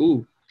way to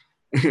school.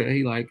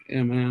 He like,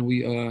 "Yeah, man,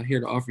 we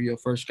here to offer you a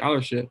first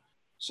scholarship."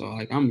 So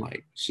like, I'm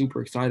like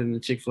super excited in the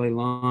Chick-fil-A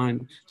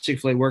line.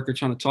 Chick-fil-A worker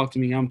trying to talk to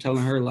me. I'm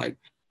telling her like,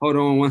 "Hold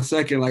on 1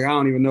 second." Like, I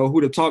don't even know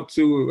who to talk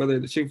to, whether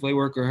the Chick-fil-A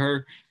worker or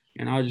her.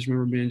 And I just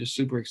remember being just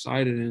super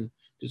excited and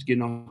just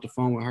getting off the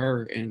phone with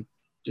her and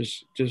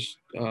just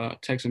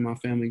texting my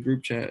family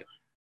group chat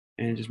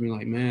and just being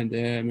like, "Man,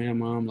 Dad, man,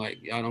 Mom,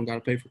 like, y'all don't got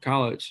to pay for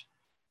college."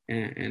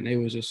 And they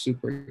was just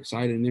super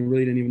excited and they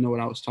really didn't even know what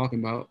I was talking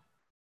about.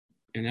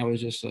 And that was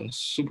just a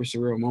super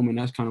surreal moment.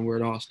 That's kind of where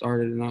it all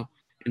started. And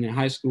in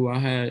high school,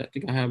 I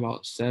think I had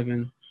about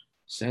seven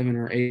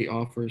or eight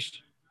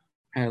offers.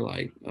 Had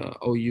like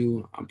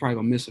OU. I'm probably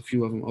gonna miss a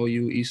few of them.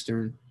 OU,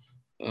 Eastern,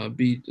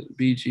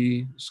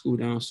 BG, school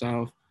down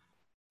south,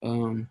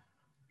 um,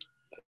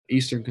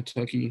 Eastern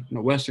Kentucky,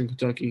 no, Western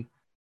Kentucky,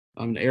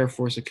 the Air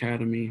Force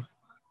Academy.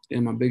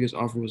 Then my biggest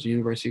offer was the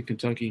University of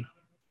Kentucky,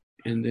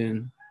 and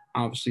then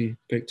obviously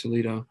picked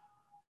Toledo.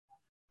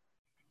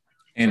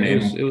 And, So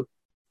and it was,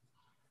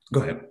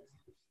 go ahead.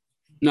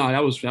 no,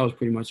 that was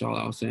pretty much all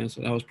I was saying.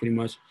 So that was pretty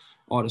much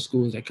all the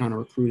schools that kind of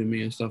recruited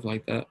me and stuff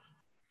like that.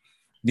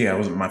 Yeah,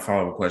 my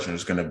follow-up question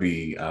was going to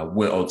be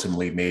what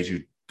ultimately made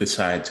you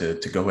decide to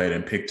go ahead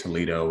and pick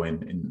Toledo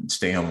and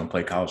stay home and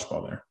play college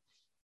ball there?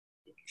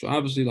 So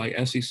obviously, like,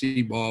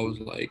 SEC ball was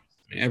like,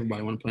 man,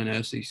 everybody want to play in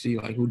the SEC.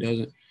 Like, who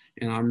doesn't?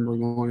 And I remember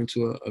going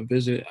into a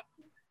visit,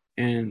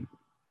 and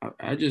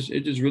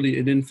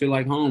it didn't feel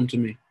like home to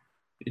me.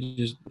 It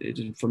just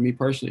for me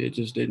personally, it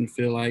just didn't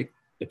feel like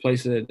the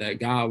place that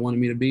God wanted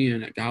me to be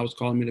in, that God was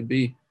calling me to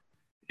be.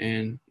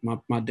 And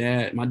my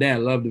dad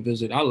loved to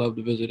visit. I loved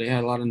to visit. They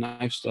had a lot of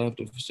nice stuff.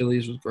 The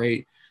facilities was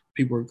great.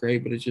 People were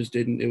great, but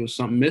it was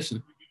something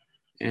missing.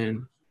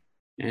 And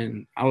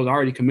I was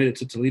already committed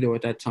to Toledo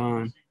at that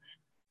time.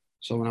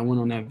 So when I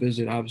went on that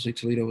visit, obviously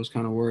Toledo was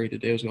kind of worried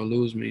that they was gonna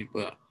lose me.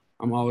 But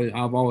I've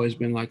always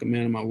been like a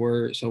man of my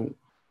word. So,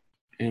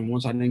 and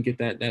once I didn't get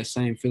that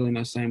same feeling,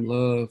 that same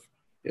love,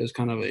 it was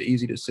kind of an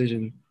easy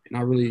decision. And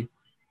I wasn't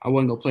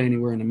gonna play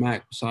anywhere in the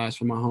MAC besides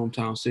for my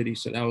hometown city.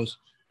 So that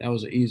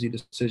was an easy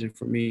decision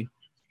for me.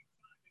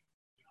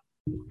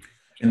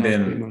 And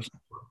then,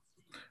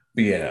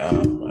 yeah,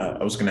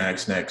 I was going to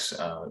ask next,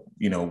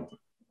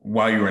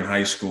 while you were in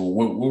high school,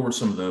 what were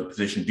some of the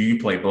positions? Do you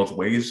play both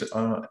ways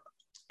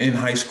in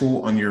high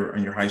school on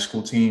your high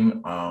school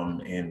team?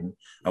 And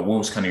what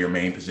was kind of your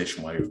main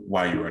position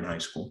while you were in high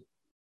school?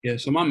 Yeah,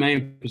 so my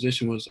main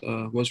position was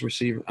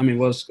receiver.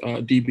 Was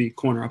DB,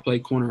 corner. I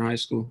played corner in high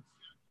school.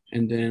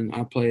 And then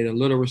I played a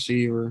little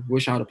receiver.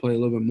 Wish I would have played a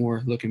little bit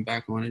more looking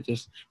back on it.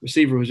 Just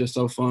receiver was just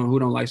so fun. Who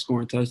don't like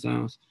scoring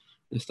touchdowns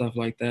and stuff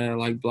like that? I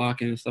like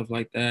blocking and stuff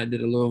like that. I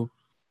did a little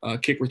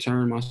kick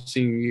return my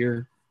senior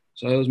year.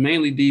 So it was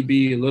mainly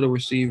DB, a little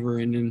receiver,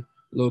 and then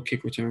a little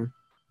kick return.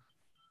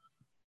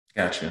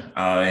 Gotcha.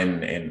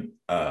 And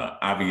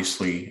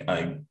obviously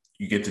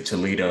you get to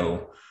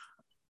Toledo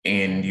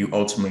and you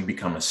ultimately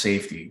become a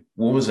safety.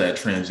 What was that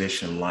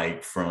transition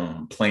like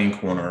from playing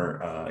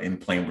corner and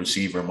playing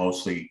receiver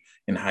mostly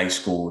in high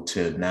school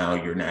to now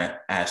you're not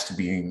asked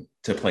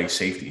to play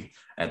safety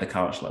at the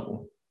college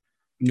level?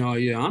 No,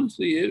 yeah,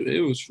 honestly,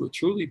 it was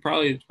truly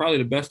probably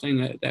the best thing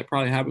that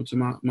probably happened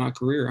to my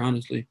career,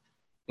 honestly.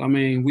 I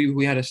mean,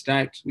 we had a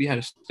stacked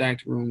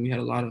room. We had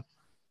a lot of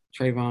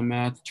Trey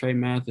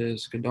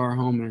Mathis, Kadar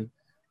Homan.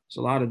 There's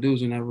a lot of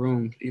dudes in that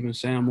room. Even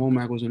Sam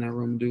Womack was in that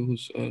room, dude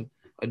who's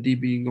a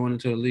DB going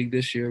into the league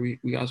this year.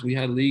 We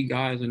had league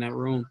guys in that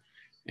room,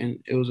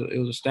 and it was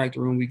a stacked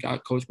room. We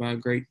got coached by a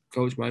great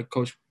coach by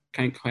Coach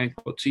Hank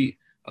Poteet,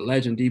 a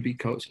legend DB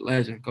coach,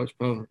 legend Coach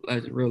Poe,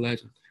 legend, real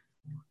legend.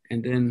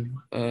 And then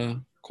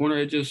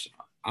corner,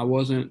 I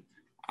wasn't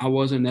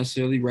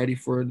necessarily ready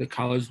for the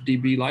college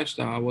DB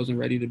lifestyle. I wasn't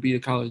ready to be a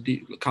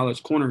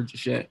college corner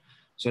just yet.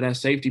 So that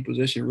safety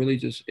position really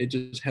just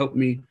helped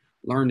me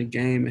learn the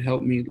game. It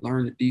helped me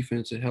learn the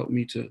defense. It helped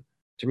me to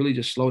really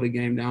just slow the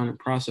game down and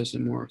process it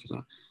more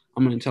because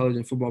I'm an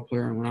intelligent football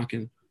player.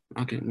 And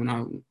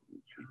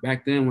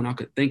back then when I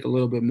could think a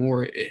little bit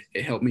more,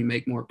 it helped me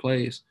make more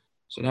plays.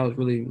 So that was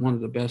really one of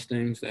the best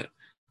things that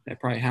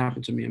probably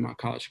happened to me in my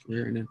college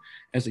career. And then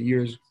as the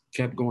years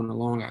kept going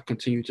along, I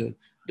continued to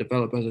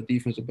develop as a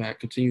defensive back,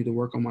 continue to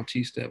work on my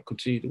T-step,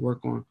 continue to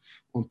work on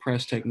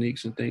press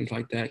techniques and things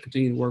like that,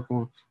 continue to work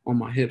on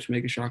my hips,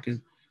 making sure I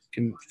can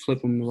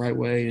flip them the right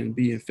way and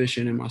be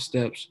efficient in my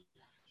steps.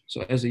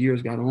 So as the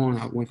years got on,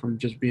 I went from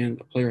just being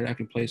a player that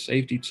can play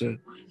safety to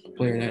a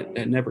player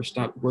that never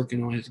stopped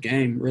working on his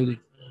game, really,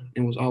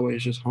 and was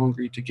always just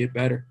hungry to get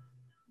better.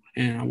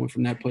 And I went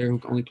from that player who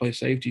can only play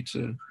safety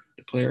to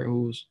the player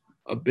who's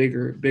a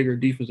bigger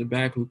defensive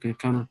back who can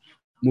kind of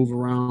move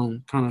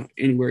around kind of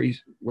anywhere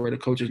where the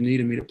coaches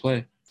needed me to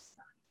play.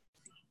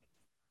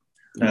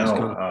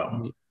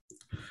 Now,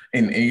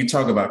 and you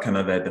talk about kind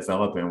of that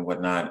development and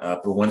whatnot,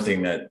 but one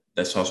thing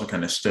that's also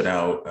kind of stood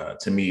out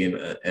to me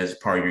as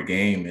part of your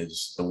game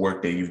is the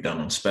work that you've done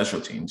on special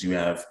teams. You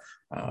have,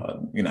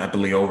 I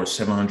believe over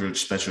 700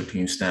 special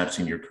team snaps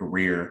in your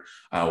career.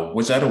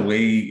 Was that a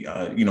way,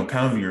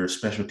 kind of your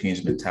special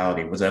teams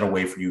mentality, was that a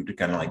way for you to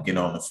kind of like get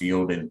on the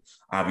field and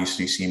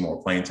obviously see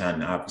more playing time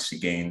and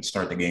obviously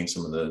start to gain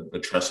some of the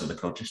trust of the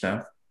coaching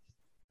staff?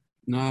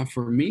 Nah,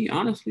 for me,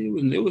 honestly,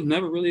 it was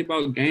never really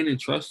about gaining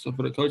trust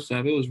for the coach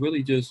staff. It was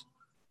really just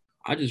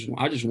I just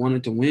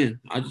wanted to win.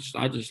 I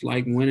just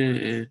like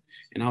winning,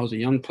 and I was a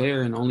young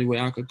player, and the only way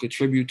I could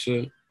contribute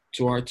to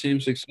our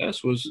team's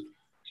success was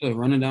to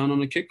running down on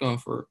the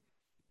kickoff or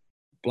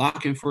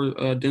blocking for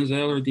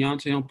Denzel or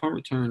Deontay on punt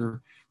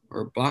return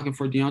or blocking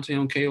for Deontay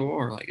on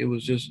KOR. Like it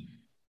was just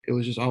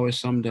always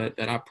something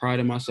that I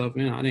prided myself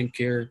in. I didn't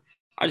care.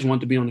 I just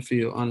wanted to be on the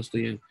field,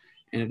 honestly, and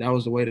if that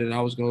was the way that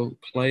I was going to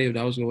play, if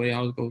that was the way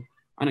I was going,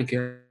 I didn't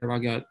care if I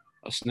got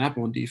a snap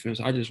on defense.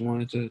 I just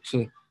wanted to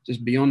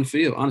just be on the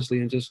field, honestly,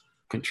 and just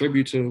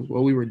contribute to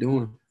what we were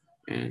doing.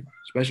 And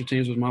special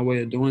teams was my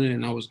way of doing it,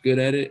 and I was good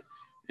at it.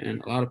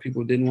 And a lot of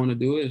people didn't want to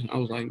do it. I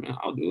was like, man,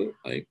 I'll do it.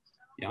 Like,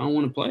 yeah, I don't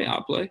want to play.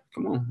 I'll play.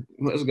 Come on,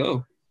 let's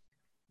go.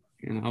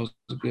 And I was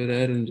good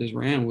at it and just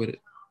ran with it.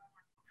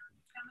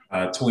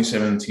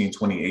 2017,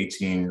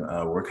 2018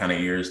 were kind of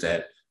years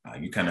that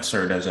you kind of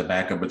served as a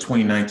backup, but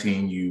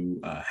 2019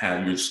 you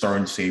had your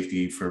starting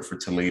safety for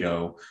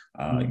Toledo.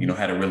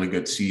 Had a really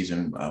good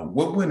season.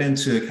 What went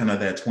into kind of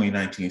that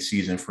 2019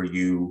 season for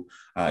you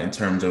in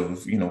terms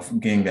of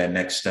getting that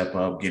next step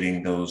up,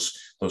 getting those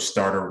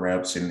starter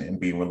reps and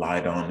being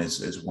relied on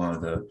as one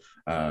of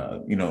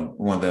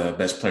the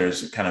best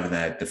players kind of in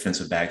that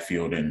defensive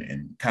backfield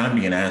and kind of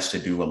being asked to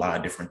do a lot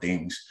of different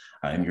things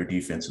in your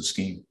defensive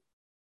scheme?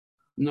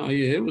 No,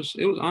 yeah, it was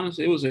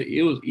honestly, it was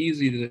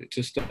easy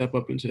to step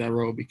up into that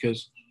role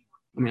because,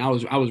 I mean, I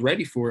was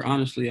ready for it.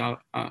 Honestly, I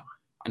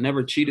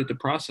never cheated the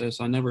process.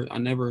 I never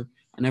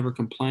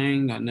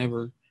complained.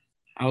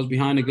 I was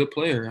behind a good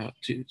player.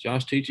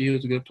 Josh Teachy, he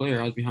was a good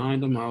player. I was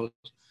behind him.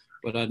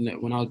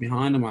 When I was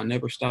behind him, I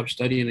never stopped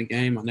studying the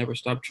game. I never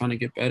stopped trying to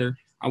get better.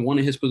 I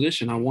wanted his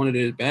position. I wanted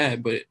it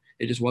bad, but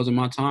it just wasn't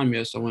my time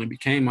yet. So when it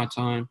became my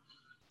time,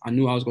 I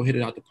knew I was gonna hit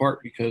it out the park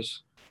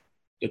because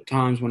the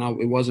times when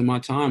it wasn't my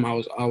time, I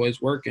was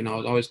always working. I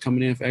was always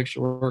coming in for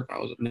extra work. I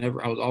was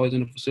always in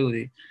the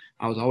facility.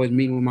 I was always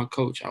meeting with my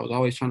coach. I was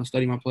always trying to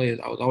study my players.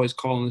 I was always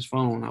calling his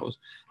phone.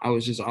 I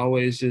was just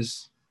always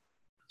just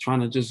trying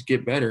to just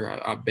get better.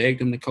 I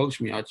begged him to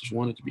coach me. I just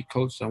wanted to be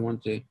coached. So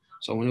when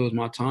it was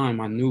my time,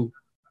 I knew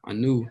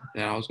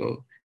that I was going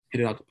to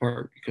hit it out the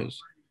park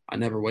because I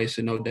never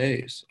wasted no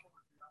days.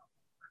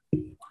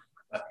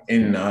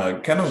 And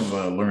learn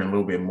a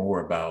little bit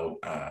more about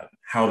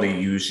how they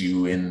use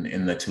you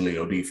in the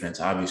Toledo defense.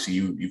 Obviously,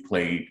 you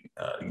played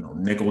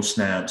nickel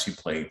snaps, you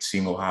played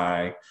single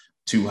high,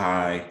 two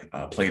high,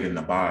 played in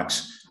the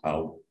box.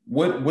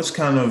 What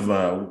kind of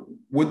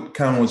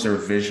was their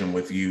vision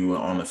with you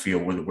on the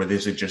field? Where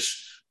does it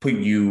just put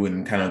you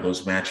in kind of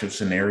those matchup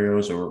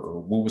scenarios,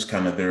 or what was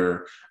kind of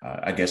their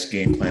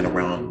game plan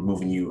around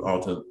moving you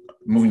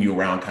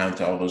around kind of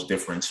to all those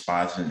different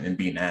spots and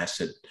being asked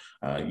to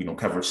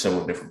cover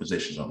several different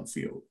positions on the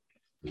field?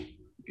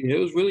 Yeah, it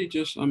was really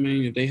just, I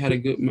mean, if they had a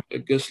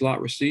good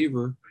slot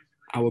receiver,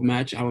 I would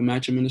match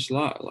him in the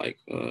slot. Like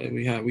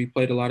we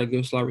played a lot of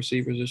good slot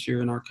receivers this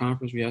year in our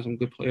conference. We had some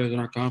good players in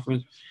our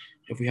conference.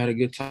 If we had a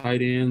good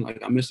tight end,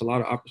 like I missed a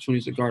lot of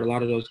opportunities to guard a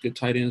lot of those good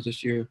tight ends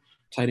this year.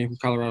 Tight end from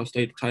Colorado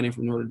State, tight end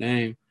from Notre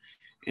Dame,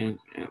 and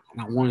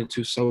I wanted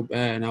to so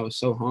bad, and I was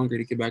so hungry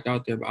to get back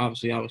out there. But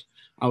obviously,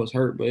 I was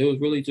hurt. But it was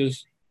really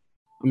just,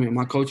 I mean,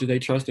 my coaches, they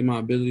trusted my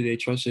ability. They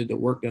trusted the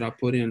work that I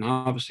put in.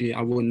 Obviously, I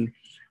wouldn't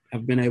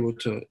have been able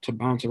to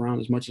bounce around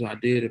as much as I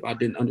did if I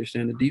didn't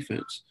understand the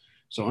defense.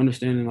 So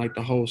understanding like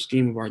the whole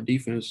scheme of our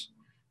defense,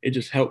 it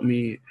just helped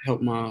my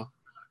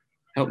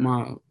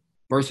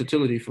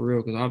versatility for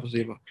real. Because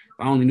obviously, if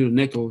I only knew the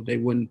nickel, they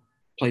wouldn't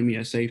play me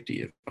at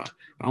safety. If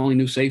I only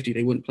knew safety,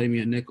 they wouldn't play me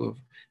at nickel. If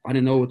I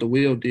didn't know what the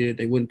wheel did,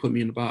 they wouldn't put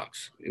me in the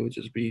box. It would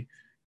just be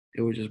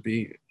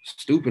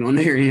stupid on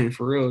their end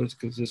for real.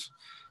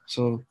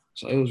 So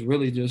it was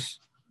really just,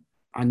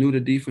 I knew the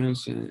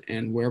defense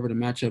and wherever the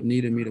matchup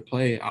needed me to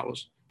play, I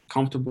was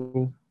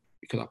comfortable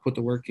because I put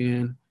the work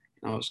in.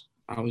 And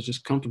I was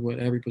just comfortable at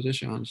every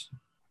position, honestly.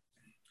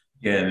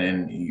 Yeah, and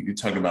then you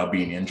talked about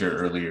being injured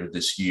earlier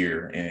this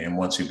year, and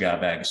once you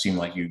got back, it seemed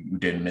like you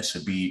didn't miss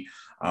a beat.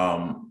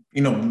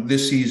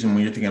 This season,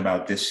 when you're thinking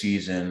about this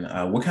season,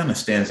 what kind of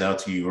stands out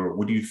to you, or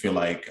what do you feel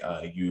like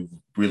you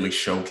really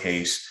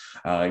showcased,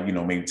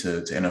 maybe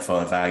to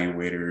NFL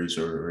evaluators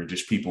or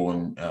just people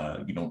and,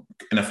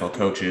 NFL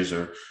coaches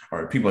or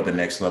people at the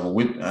next level?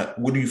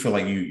 What do you feel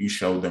like you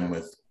showed them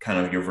with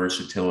kind of your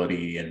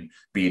versatility and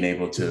being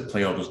able to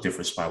play all those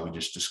different spots we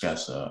just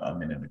discussed a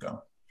minute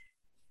ago?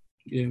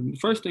 Yeah, the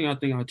first thing I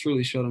think I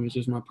truly showed them is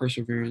just my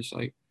perseverance.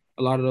 Like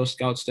a lot of those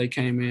scouts, they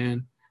came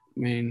in. I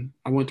mean,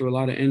 I went through a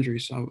lot of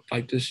injuries. So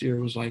like this year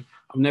was like,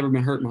 I've never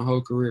been hurt my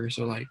whole career.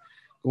 So like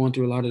going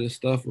through a lot of this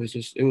stuff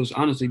it was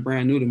honestly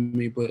brand new to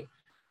me, but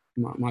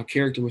my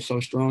character was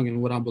so strong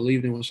and what I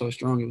believed in was so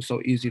strong. It was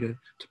so easy to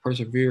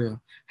persevere.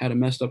 I had a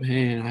messed up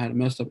hand. I had a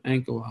messed up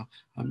ankle.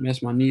 I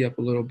messed my knee up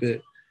a little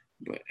bit.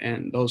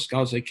 And those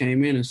scouts, they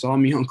came in and saw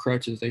me on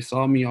crutches. They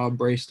saw me all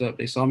braced up.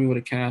 They saw me with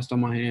a cast on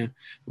my hand,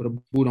 with a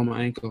boot on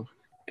my ankle,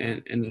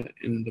 and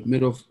in the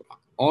middle of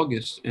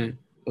August. And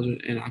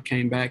I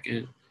came back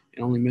and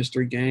only missed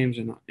 3 games.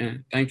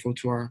 And thankful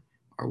to our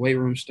weight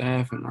room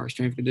staff and our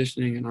strength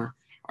conditioning and our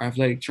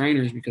athletic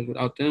trainers, because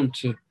without them,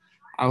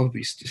 I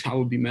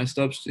would be messed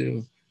up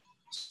still.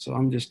 So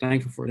I'm just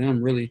thankful for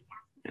them, really.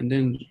 And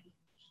then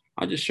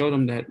I just showed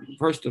them that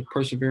first, the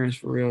perseverance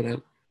for real,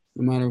 that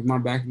no matter if my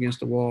back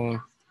against the wall,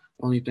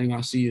 the only thing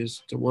I see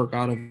is to work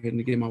out of it and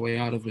to get my way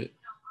out of it.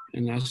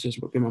 And that's just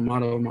been my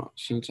motto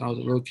since I was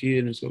a little kid,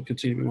 and it's going to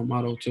continue to be my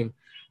motto to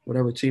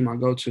whatever team I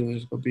go to.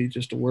 It's going to be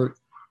just to work.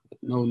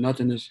 No,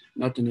 nothing is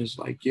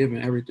like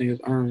given. Everything is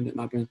earned,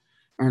 and I've been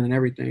earning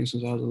everything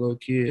since I was a little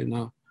kid. And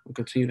I'll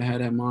continue to have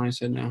that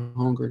mindset and that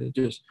hunger to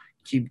just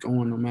keep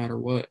going no matter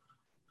what.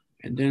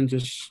 And then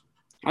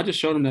I just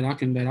showed them that I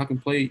can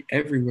play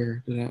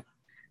everywhere,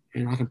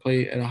 and I can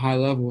play at a high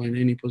level in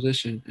any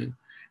position. And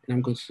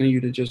I'm going to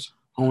continue to just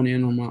hone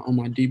in on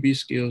my DB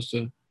skills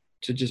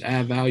to just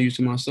add value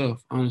to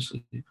myself,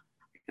 honestly. And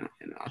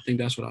I think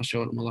that's what I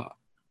showed them a lot.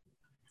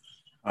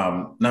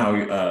 Now,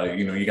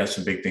 you got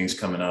some big things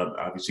coming up,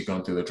 obviously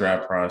going through the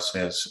draft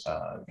process,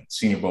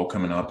 Senior Bowl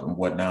coming up and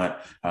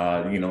whatnot.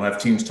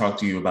 Have teams talk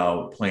to you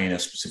about playing a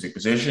specific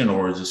position,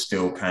 or is it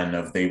still kind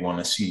of they want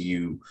to see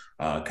you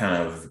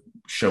kind of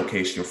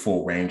showcase your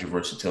full range of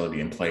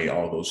versatility and play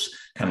all those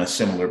kind of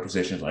similar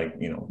positions like,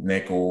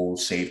 nickel,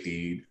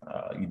 safety,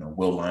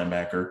 will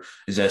linebacker?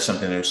 Is that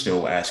something they're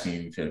still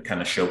asking you to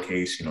kind of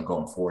showcase,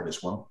 going forward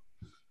as well?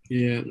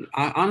 Yeah,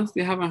 I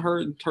honestly haven't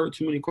heard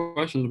too many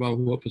questions about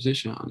what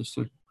position,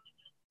 honestly.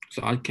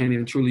 So I can't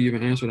even truly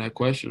even answer that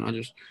question. I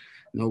just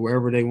know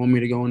wherever they want me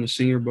to go in the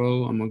Senior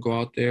Bowl, I'm gonna go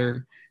out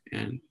there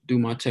and do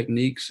my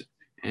techniques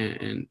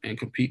and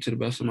compete to the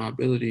best of my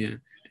ability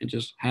and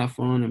just have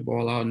fun and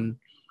ball out and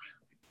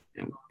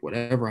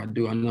whatever I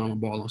do, I know I'm gonna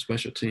ball on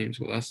special teams.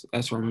 So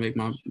that's where I make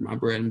my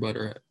bread and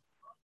butter at.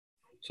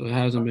 So it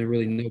hasn't been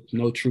really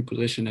no true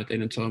position that they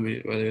didn't tell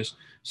me, whether it's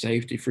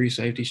safety, free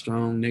safety,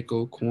 strong,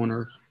 nickel,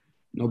 corner.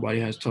 Nobody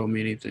has told me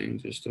anything.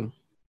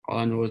 All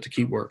I know is to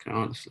keep working,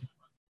 honestly.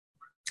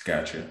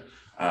 Gotcha.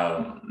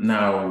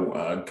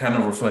 Now, kind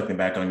of reflecting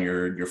back on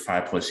your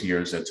 5+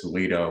 years at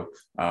Toledo,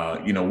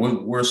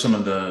 what were some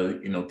of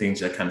the things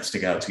that kind of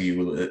stick out to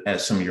you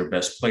as some of your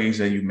best plays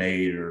that you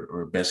made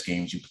or best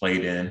games you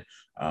played in?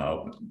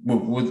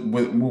 What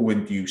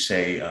would you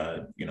say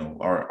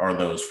are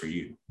those for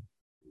you?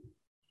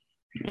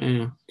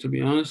 Man, to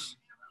be honest,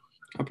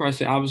 I'd probably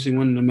say obviously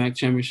winning the MAC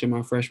championship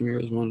my freshman year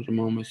is one of the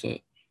moments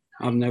that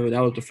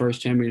that was the first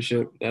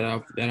championship that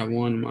I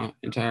won in my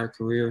entire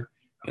career.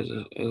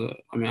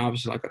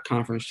 Obviously like a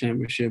conference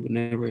championship, but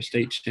never a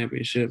state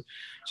championship.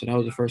 So that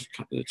was the first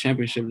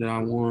championship that I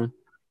won.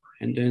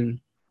 And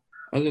then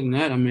other than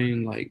that,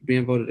 like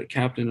being voted a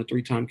captain, a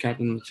 3-time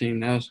captain of the team,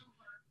 that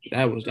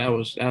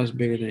was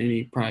bigger than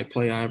any probably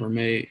play I ever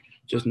made.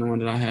 Just knowing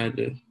that I had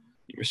the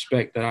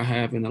respect that I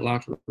have in the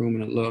locker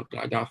room and the love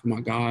that I got from my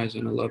guys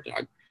and the love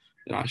that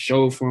I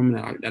showed from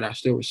them, that I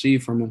still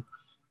receive from them.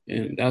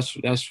 And that's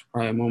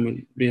probably a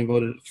moment, being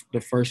voted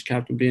the first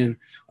captain, being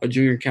a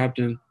junior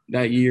captain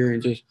that year,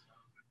 and just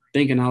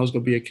thinking I was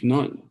gonna be a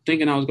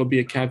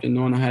captain,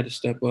 knowing I had to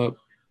step up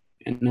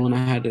and knowing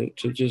I had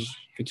to just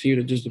continue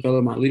to just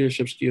develop my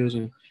leadership skills,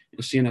 and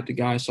seeing that the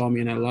guys saw me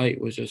in that light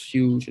was just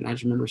huge. And I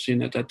just remember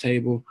sitting at that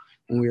table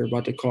when we were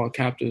about to call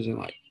captains and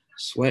like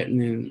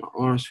sweating and my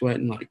arms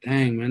sweating, like,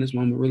 dang, man, this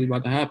moment really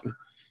about to happen.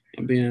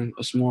 And being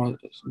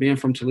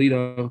from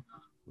Toledo,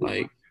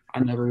 like, I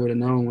never would have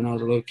known when I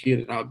was a little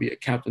kid that I would be a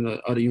captain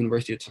of the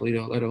University of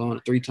Toledo, let alone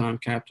a 3-time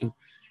captain.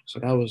 So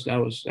that was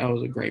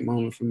a great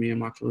moment for me in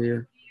my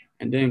career.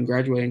 And then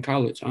graduating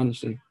college,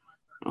 honestly,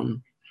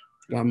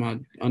 got my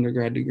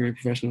undergrad degree in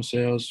professional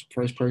sales,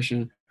 first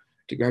person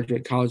to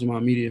graduate college in my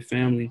immediate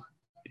family.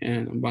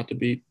 And I'm about to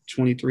be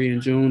 23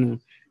 in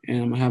June,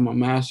 and I'm gonna have my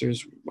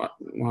master's while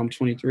I'm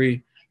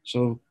 23.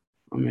 So,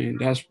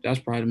 that's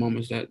probably the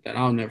moments that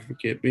I'll never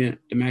forget. Being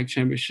the MAC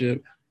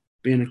championship,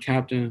 being a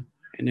captain,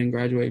 and then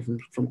graduating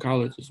from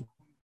college.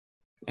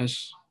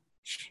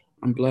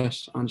 I'm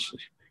blessed, honestly,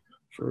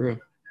 for real.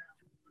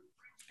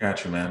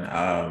 Gotcha,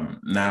 man.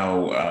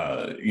 Now,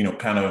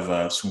 kind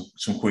of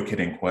some quick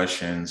hitting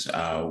questions.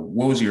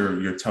 What was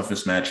your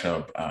toughest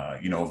matchup?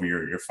 Over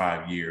your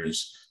 5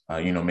 years.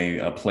 Maybe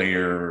a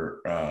player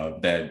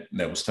that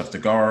was tough to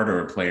guard, or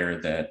a player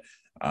that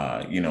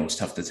was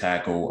tough to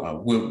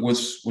tackle.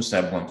 What's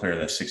that one player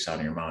that sticks out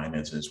in your mind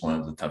as one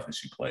of the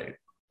toughest you played?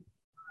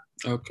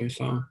 Okay,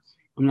 so I'm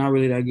not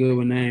really that good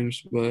with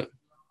names, but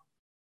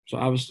so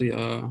obviously,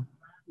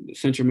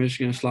 Central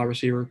Michigan slot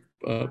receiver,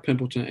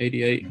 Pimpleton,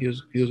 88. He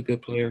was a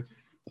good player.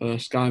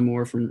 Sky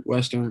Moore from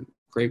Western,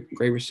 great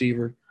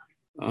receiver.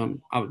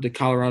 The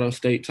Colorado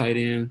State tight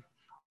end.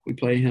 We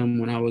played him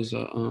when I was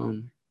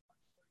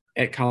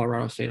at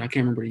Colorado State. I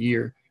can't remember the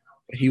year,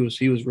 but he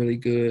was really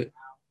good.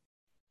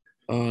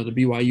 The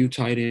BYU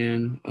tight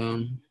end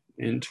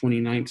in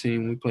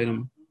 2019, we played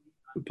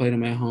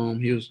him at home.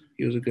 He was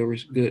a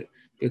good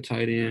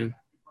tight end.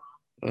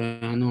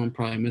 I know I'm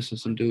probably missing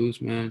some dudes,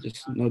 man.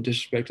 Just no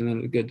disrespect to none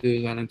of the good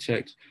dudes I done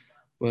checked.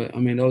 But, I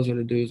mean, those are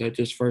the dudes that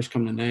just first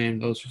come to name.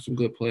 Those are some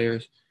good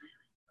players.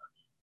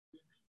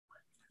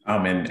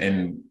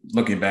 And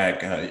looking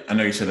back, I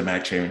know you said the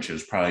MAC championship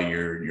was probably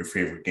your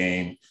favorite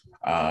game.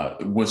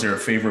 Was there a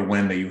favorite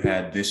win that you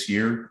had this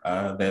year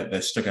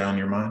that stuck out in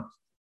your mind?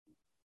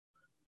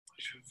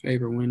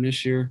 Favorite win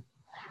this year?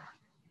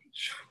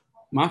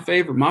 My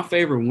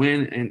favorite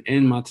win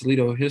in my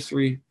Toledo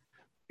history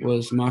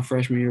was my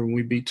freshman year when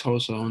we beat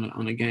Tulsa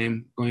on a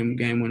game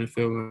winning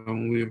field goal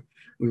when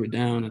we were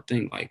down, I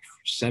think, like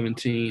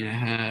 17 and a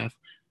half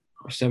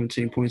or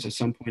 17 points at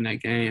some point in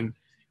that game.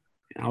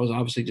 And I was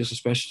obviously just a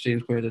special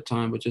teams player at the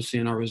time, but just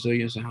seeing our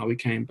resilience and how we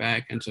came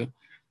back I think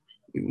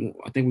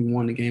we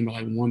won the game by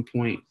like 1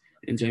 point,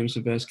 and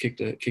Jameson Best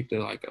kicked a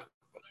like a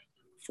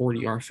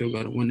 40-yard field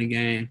goal to win the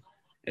game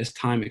as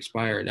time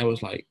expired. That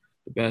was like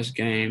the best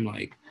game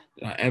like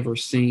that I ever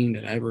seen,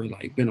 that I ever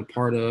like been a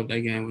part of.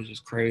 That game was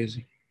just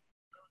crazy.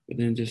 But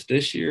then just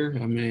this year,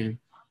 I mean,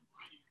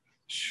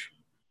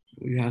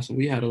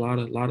 we had a lot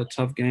of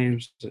tough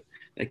games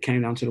that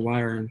came down to the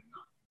wire,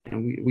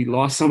 and we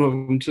lost some of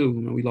them too.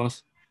 You know, we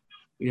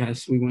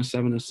went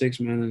 7-6,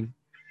 man, and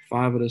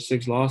 5 of the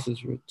 6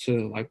 losses were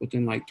to like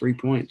within like 3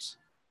 points.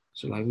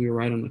 So like we were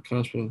right on the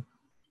cusp of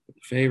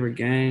the favorite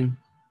game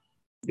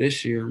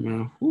this year,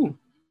 man. Whew.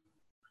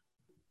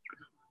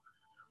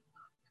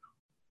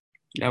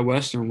 That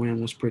Western win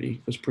was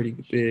pretty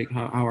big.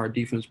 How our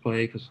defense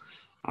played, because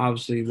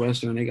obviously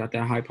Western, they got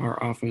that high power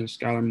offense,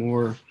 Skylar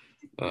Moore,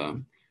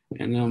 and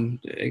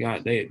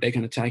they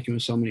can attack you in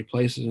so many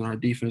places. In our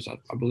defense,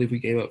 I believe we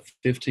gave up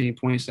 15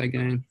 points that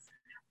game,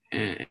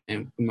 and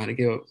we might have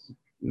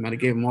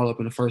gave them all up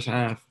in the first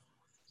half.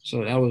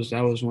 So that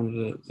was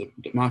one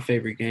of my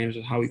favorite games,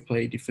 is how we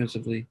played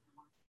defensively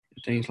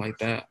and things like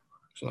that.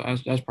 So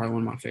that's probably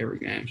one of my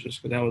favorite games,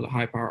 just because that was a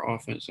high power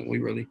offense, and we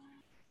really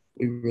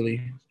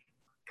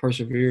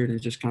persevered,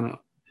 and just kind of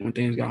when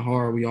things got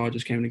hard, we all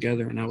just came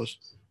together, and that was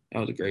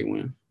a great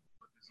win.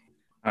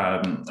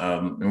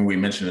 And we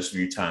mentioned this a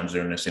few times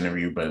during this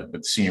interview, but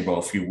the Senior Bowl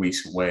a few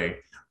weeks away.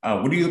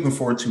 What are you looking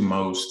forward to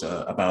most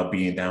about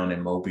being down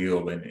in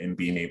Mobile and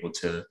being able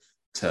to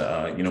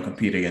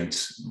compete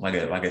against, like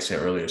I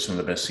said earlier, some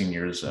of the best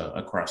seniors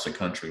across the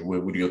country?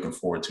 What are you looking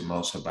forward to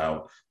most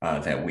about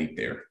that week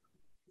there?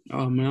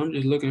 Oh man, I'm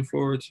just looking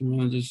forward to,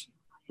 man, just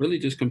really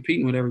just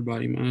competing with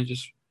everybody, man.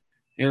 Just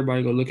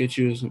everybody go look at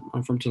you.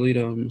 I'm from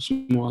Toledo. I'm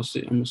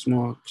a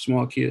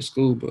small kid at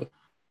school, but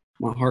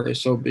my heart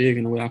is so big,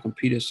 and the way I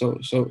compete is so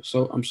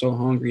I'm so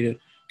hungry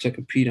to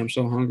compete. I'm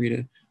so hungry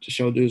to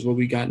show dudes what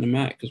we got in the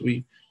MAC, because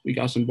we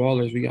got some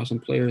ballers, we got some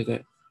players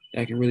that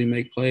can really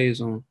make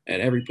plays at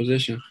every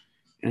position.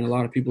 And a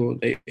lot of people,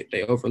 they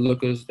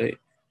overlook us. They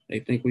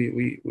think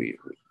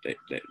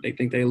they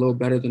think they're a little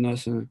better than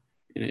us, and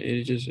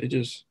it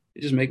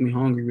just make me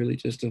hungry, really,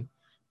 just to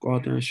go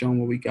out there and show them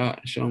what we got,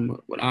 and show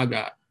them what I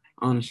got,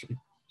 honestly.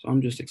 So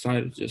I'm just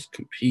excited to just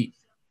compete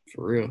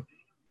for real.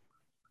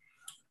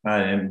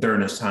 And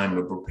during this time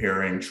of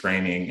preparing,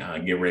 training,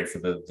 get ready for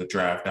the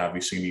draft,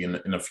 obviously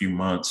in a few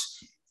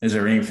months, is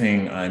there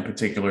anything in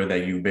particular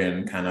that you've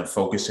been kind of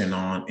focusing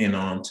on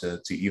to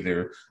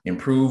either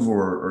improve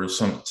or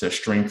some to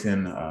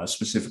strengthen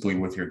specifically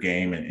with your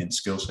game and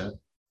skill set?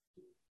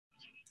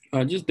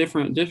 Just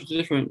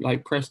different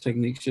like press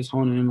techniques, just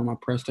honing in on my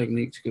press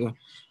techniques, because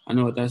I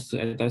know that's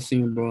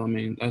Senior Bowl. I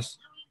mean, that's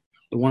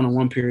the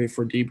one-on-one period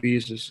for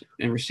DBs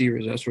and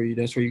receivers. That's where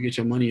you get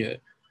your money at.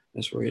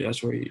 That's where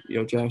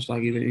your draft stock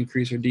either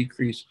increase or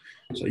decrease.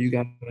 So you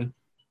got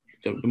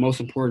the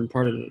most important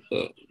part of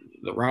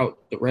the route,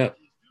 the rep,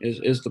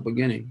 is the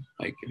beginning.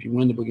 Like if you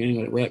win the beginning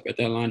of the rep at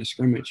that line of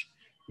scrimmage,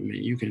 I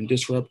mean, you can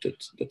disrupt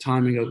the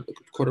timing of the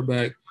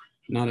quarterback.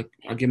 I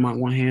get my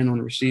one hand on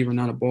the receiver,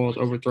 not a ball is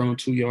overthrown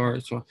 2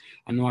 yards. So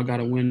I know I got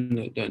to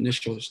win the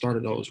initial start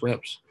of those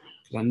reps,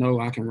 because I know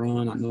I can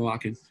run. I know I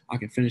can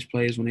finish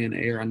plays when they're in the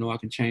air. I know I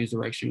can change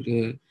direction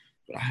good,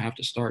 but I have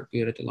to start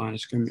good at the line of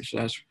scrimmage.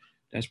 So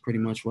that's pretty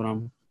much what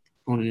I'm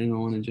honing in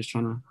on, and just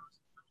trying to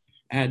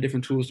add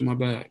different tools to my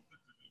bag.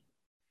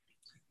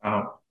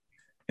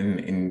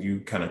 and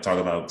you kind of talk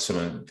about some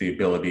of the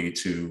ability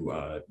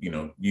to,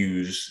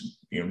 use,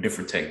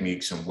 different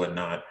techniques and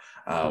whatnot.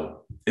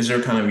 Is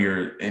there kind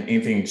of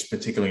anything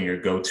particular in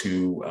your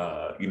go-to,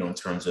 in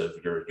terms of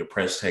your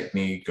press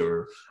technique,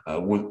 or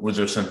was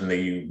there something that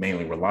you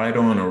mainly relied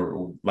on,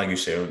 or like you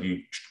said,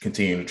 you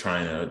continue to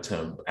try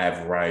to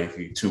add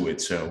variety to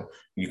it so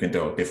you can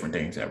throw different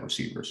things at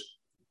receivers?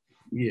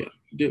 Yeah,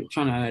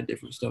 trying to add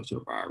different stuff to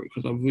the rivalry,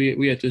 because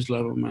we at this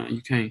level, man.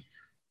 You can't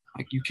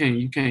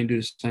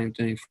do the same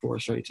thing 4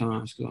 straight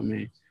times. Because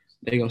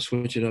they go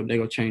switch it up, they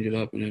go change it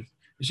up, and if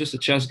it's just a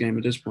chess game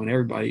at this point.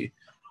 Everybody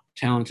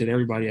talented,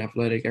 everybody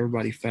athletic,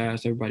 everybody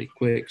fast, everybody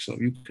quick. So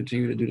if you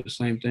continue to do the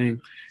same thing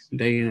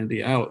day in and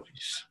day out,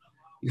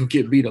 you'll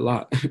get beat a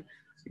lot.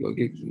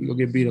 you'll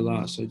get beat a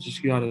lot. So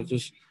you gotta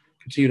just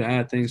continue to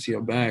add things to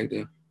your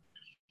bag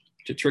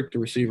to trick the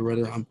receiver.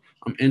 Whether I'm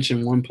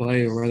inching one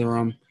play, or whether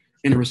I'm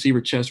in the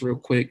receiver chest real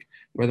quick,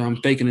 whether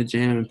I'm faking a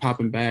jam and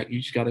popping back,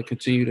 you just gotta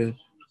continue to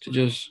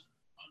just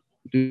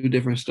do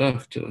different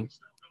stuff to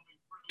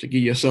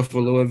give yourself a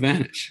little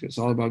advantage. It's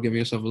all about giving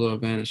yourself a little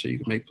advantage so you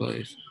can make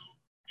plays.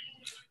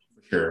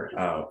 Sure.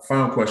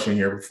 Final question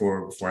here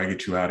before I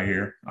get you out of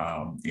here.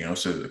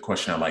 So the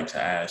question I like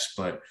to ask,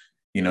 but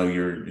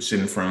you're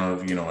sitting in front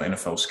of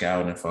NFL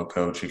scout, NFL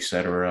coach, et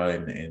cetera,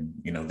 and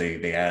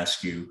they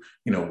ask you,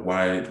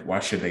 why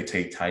should they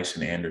take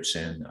Tycen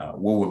Anderson?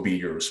 What would be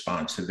your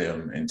response to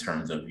them in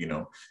terms of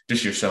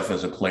just yourself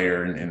as a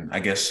player, and I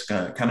guess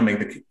kind of make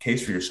the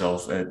case for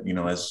yourself,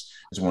 as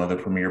one of the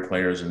premier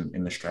players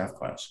in this draft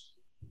class?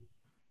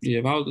 Yeah,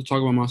 if I was to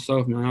talk about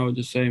myself, man, I would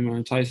just say,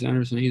 man, Tycen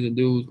Anderson, he's a dude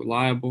who's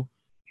reliable.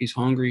 He's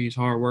hungry. He's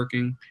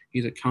hardworking.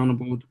 He's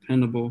accountable,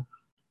 dependable.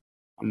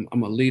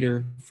 I'm a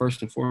leader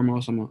first and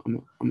foremost. I'm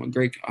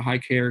a high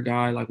care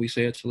guy, like we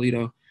say at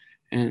Toledo,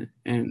 and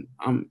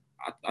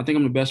I think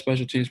I'm the best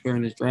special teams player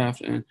in this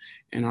draft, and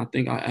I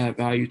think I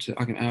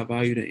can add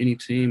value to any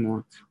team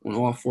on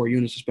all 4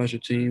 units of special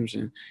teams,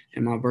 and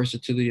my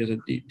versatility as a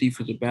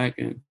defensive back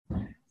and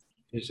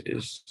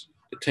is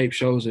the tape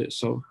shows it.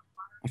 So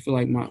I feel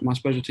like my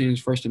special teams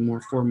first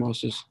and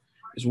foremost is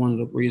one of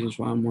the reasons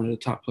why I'm one of the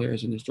top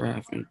players in this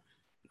draft, and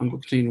I'm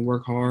going to continue to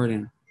work hard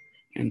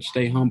and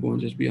stay humble and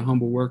just be a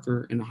humble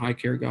worker and a high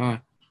care guy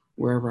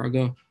wherever I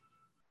go.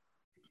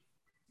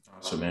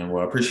 Awesome, man.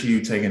 Well, I appreciate you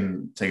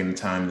taking the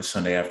time this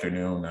Sunday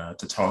afternoon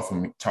to talk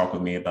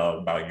with me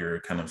about your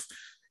kind of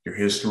your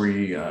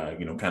history,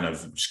 kind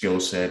of skill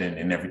set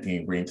and everything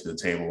you bring to the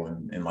table.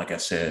 And like I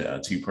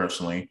said, to you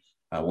personally,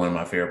 one of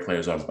my favorite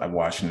players I've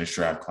watched in this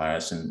draft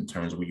class in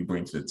terms of what you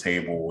bring to the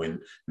table and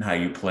how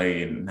you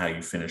play and how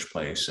you finish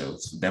play. So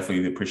it's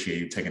definitely appreciate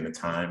you taking the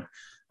time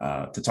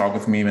to talk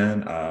with me,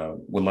 man.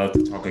 Would love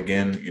to talk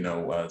again,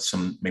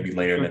 some maybe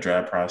later in the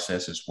draft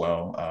process as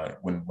well,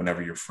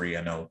 whenever you're free.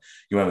 I know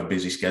you have a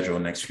busy schedule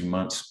in the next few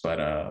months, but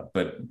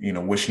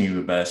wishing you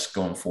the best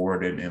going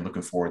forward and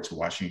looking forward to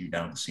watching you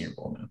down at the Senior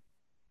Bowl, man.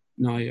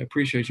 No, yeah,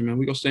 appreciate you, man.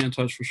 We're going to stay in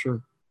touch for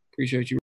sure. Appreciate you.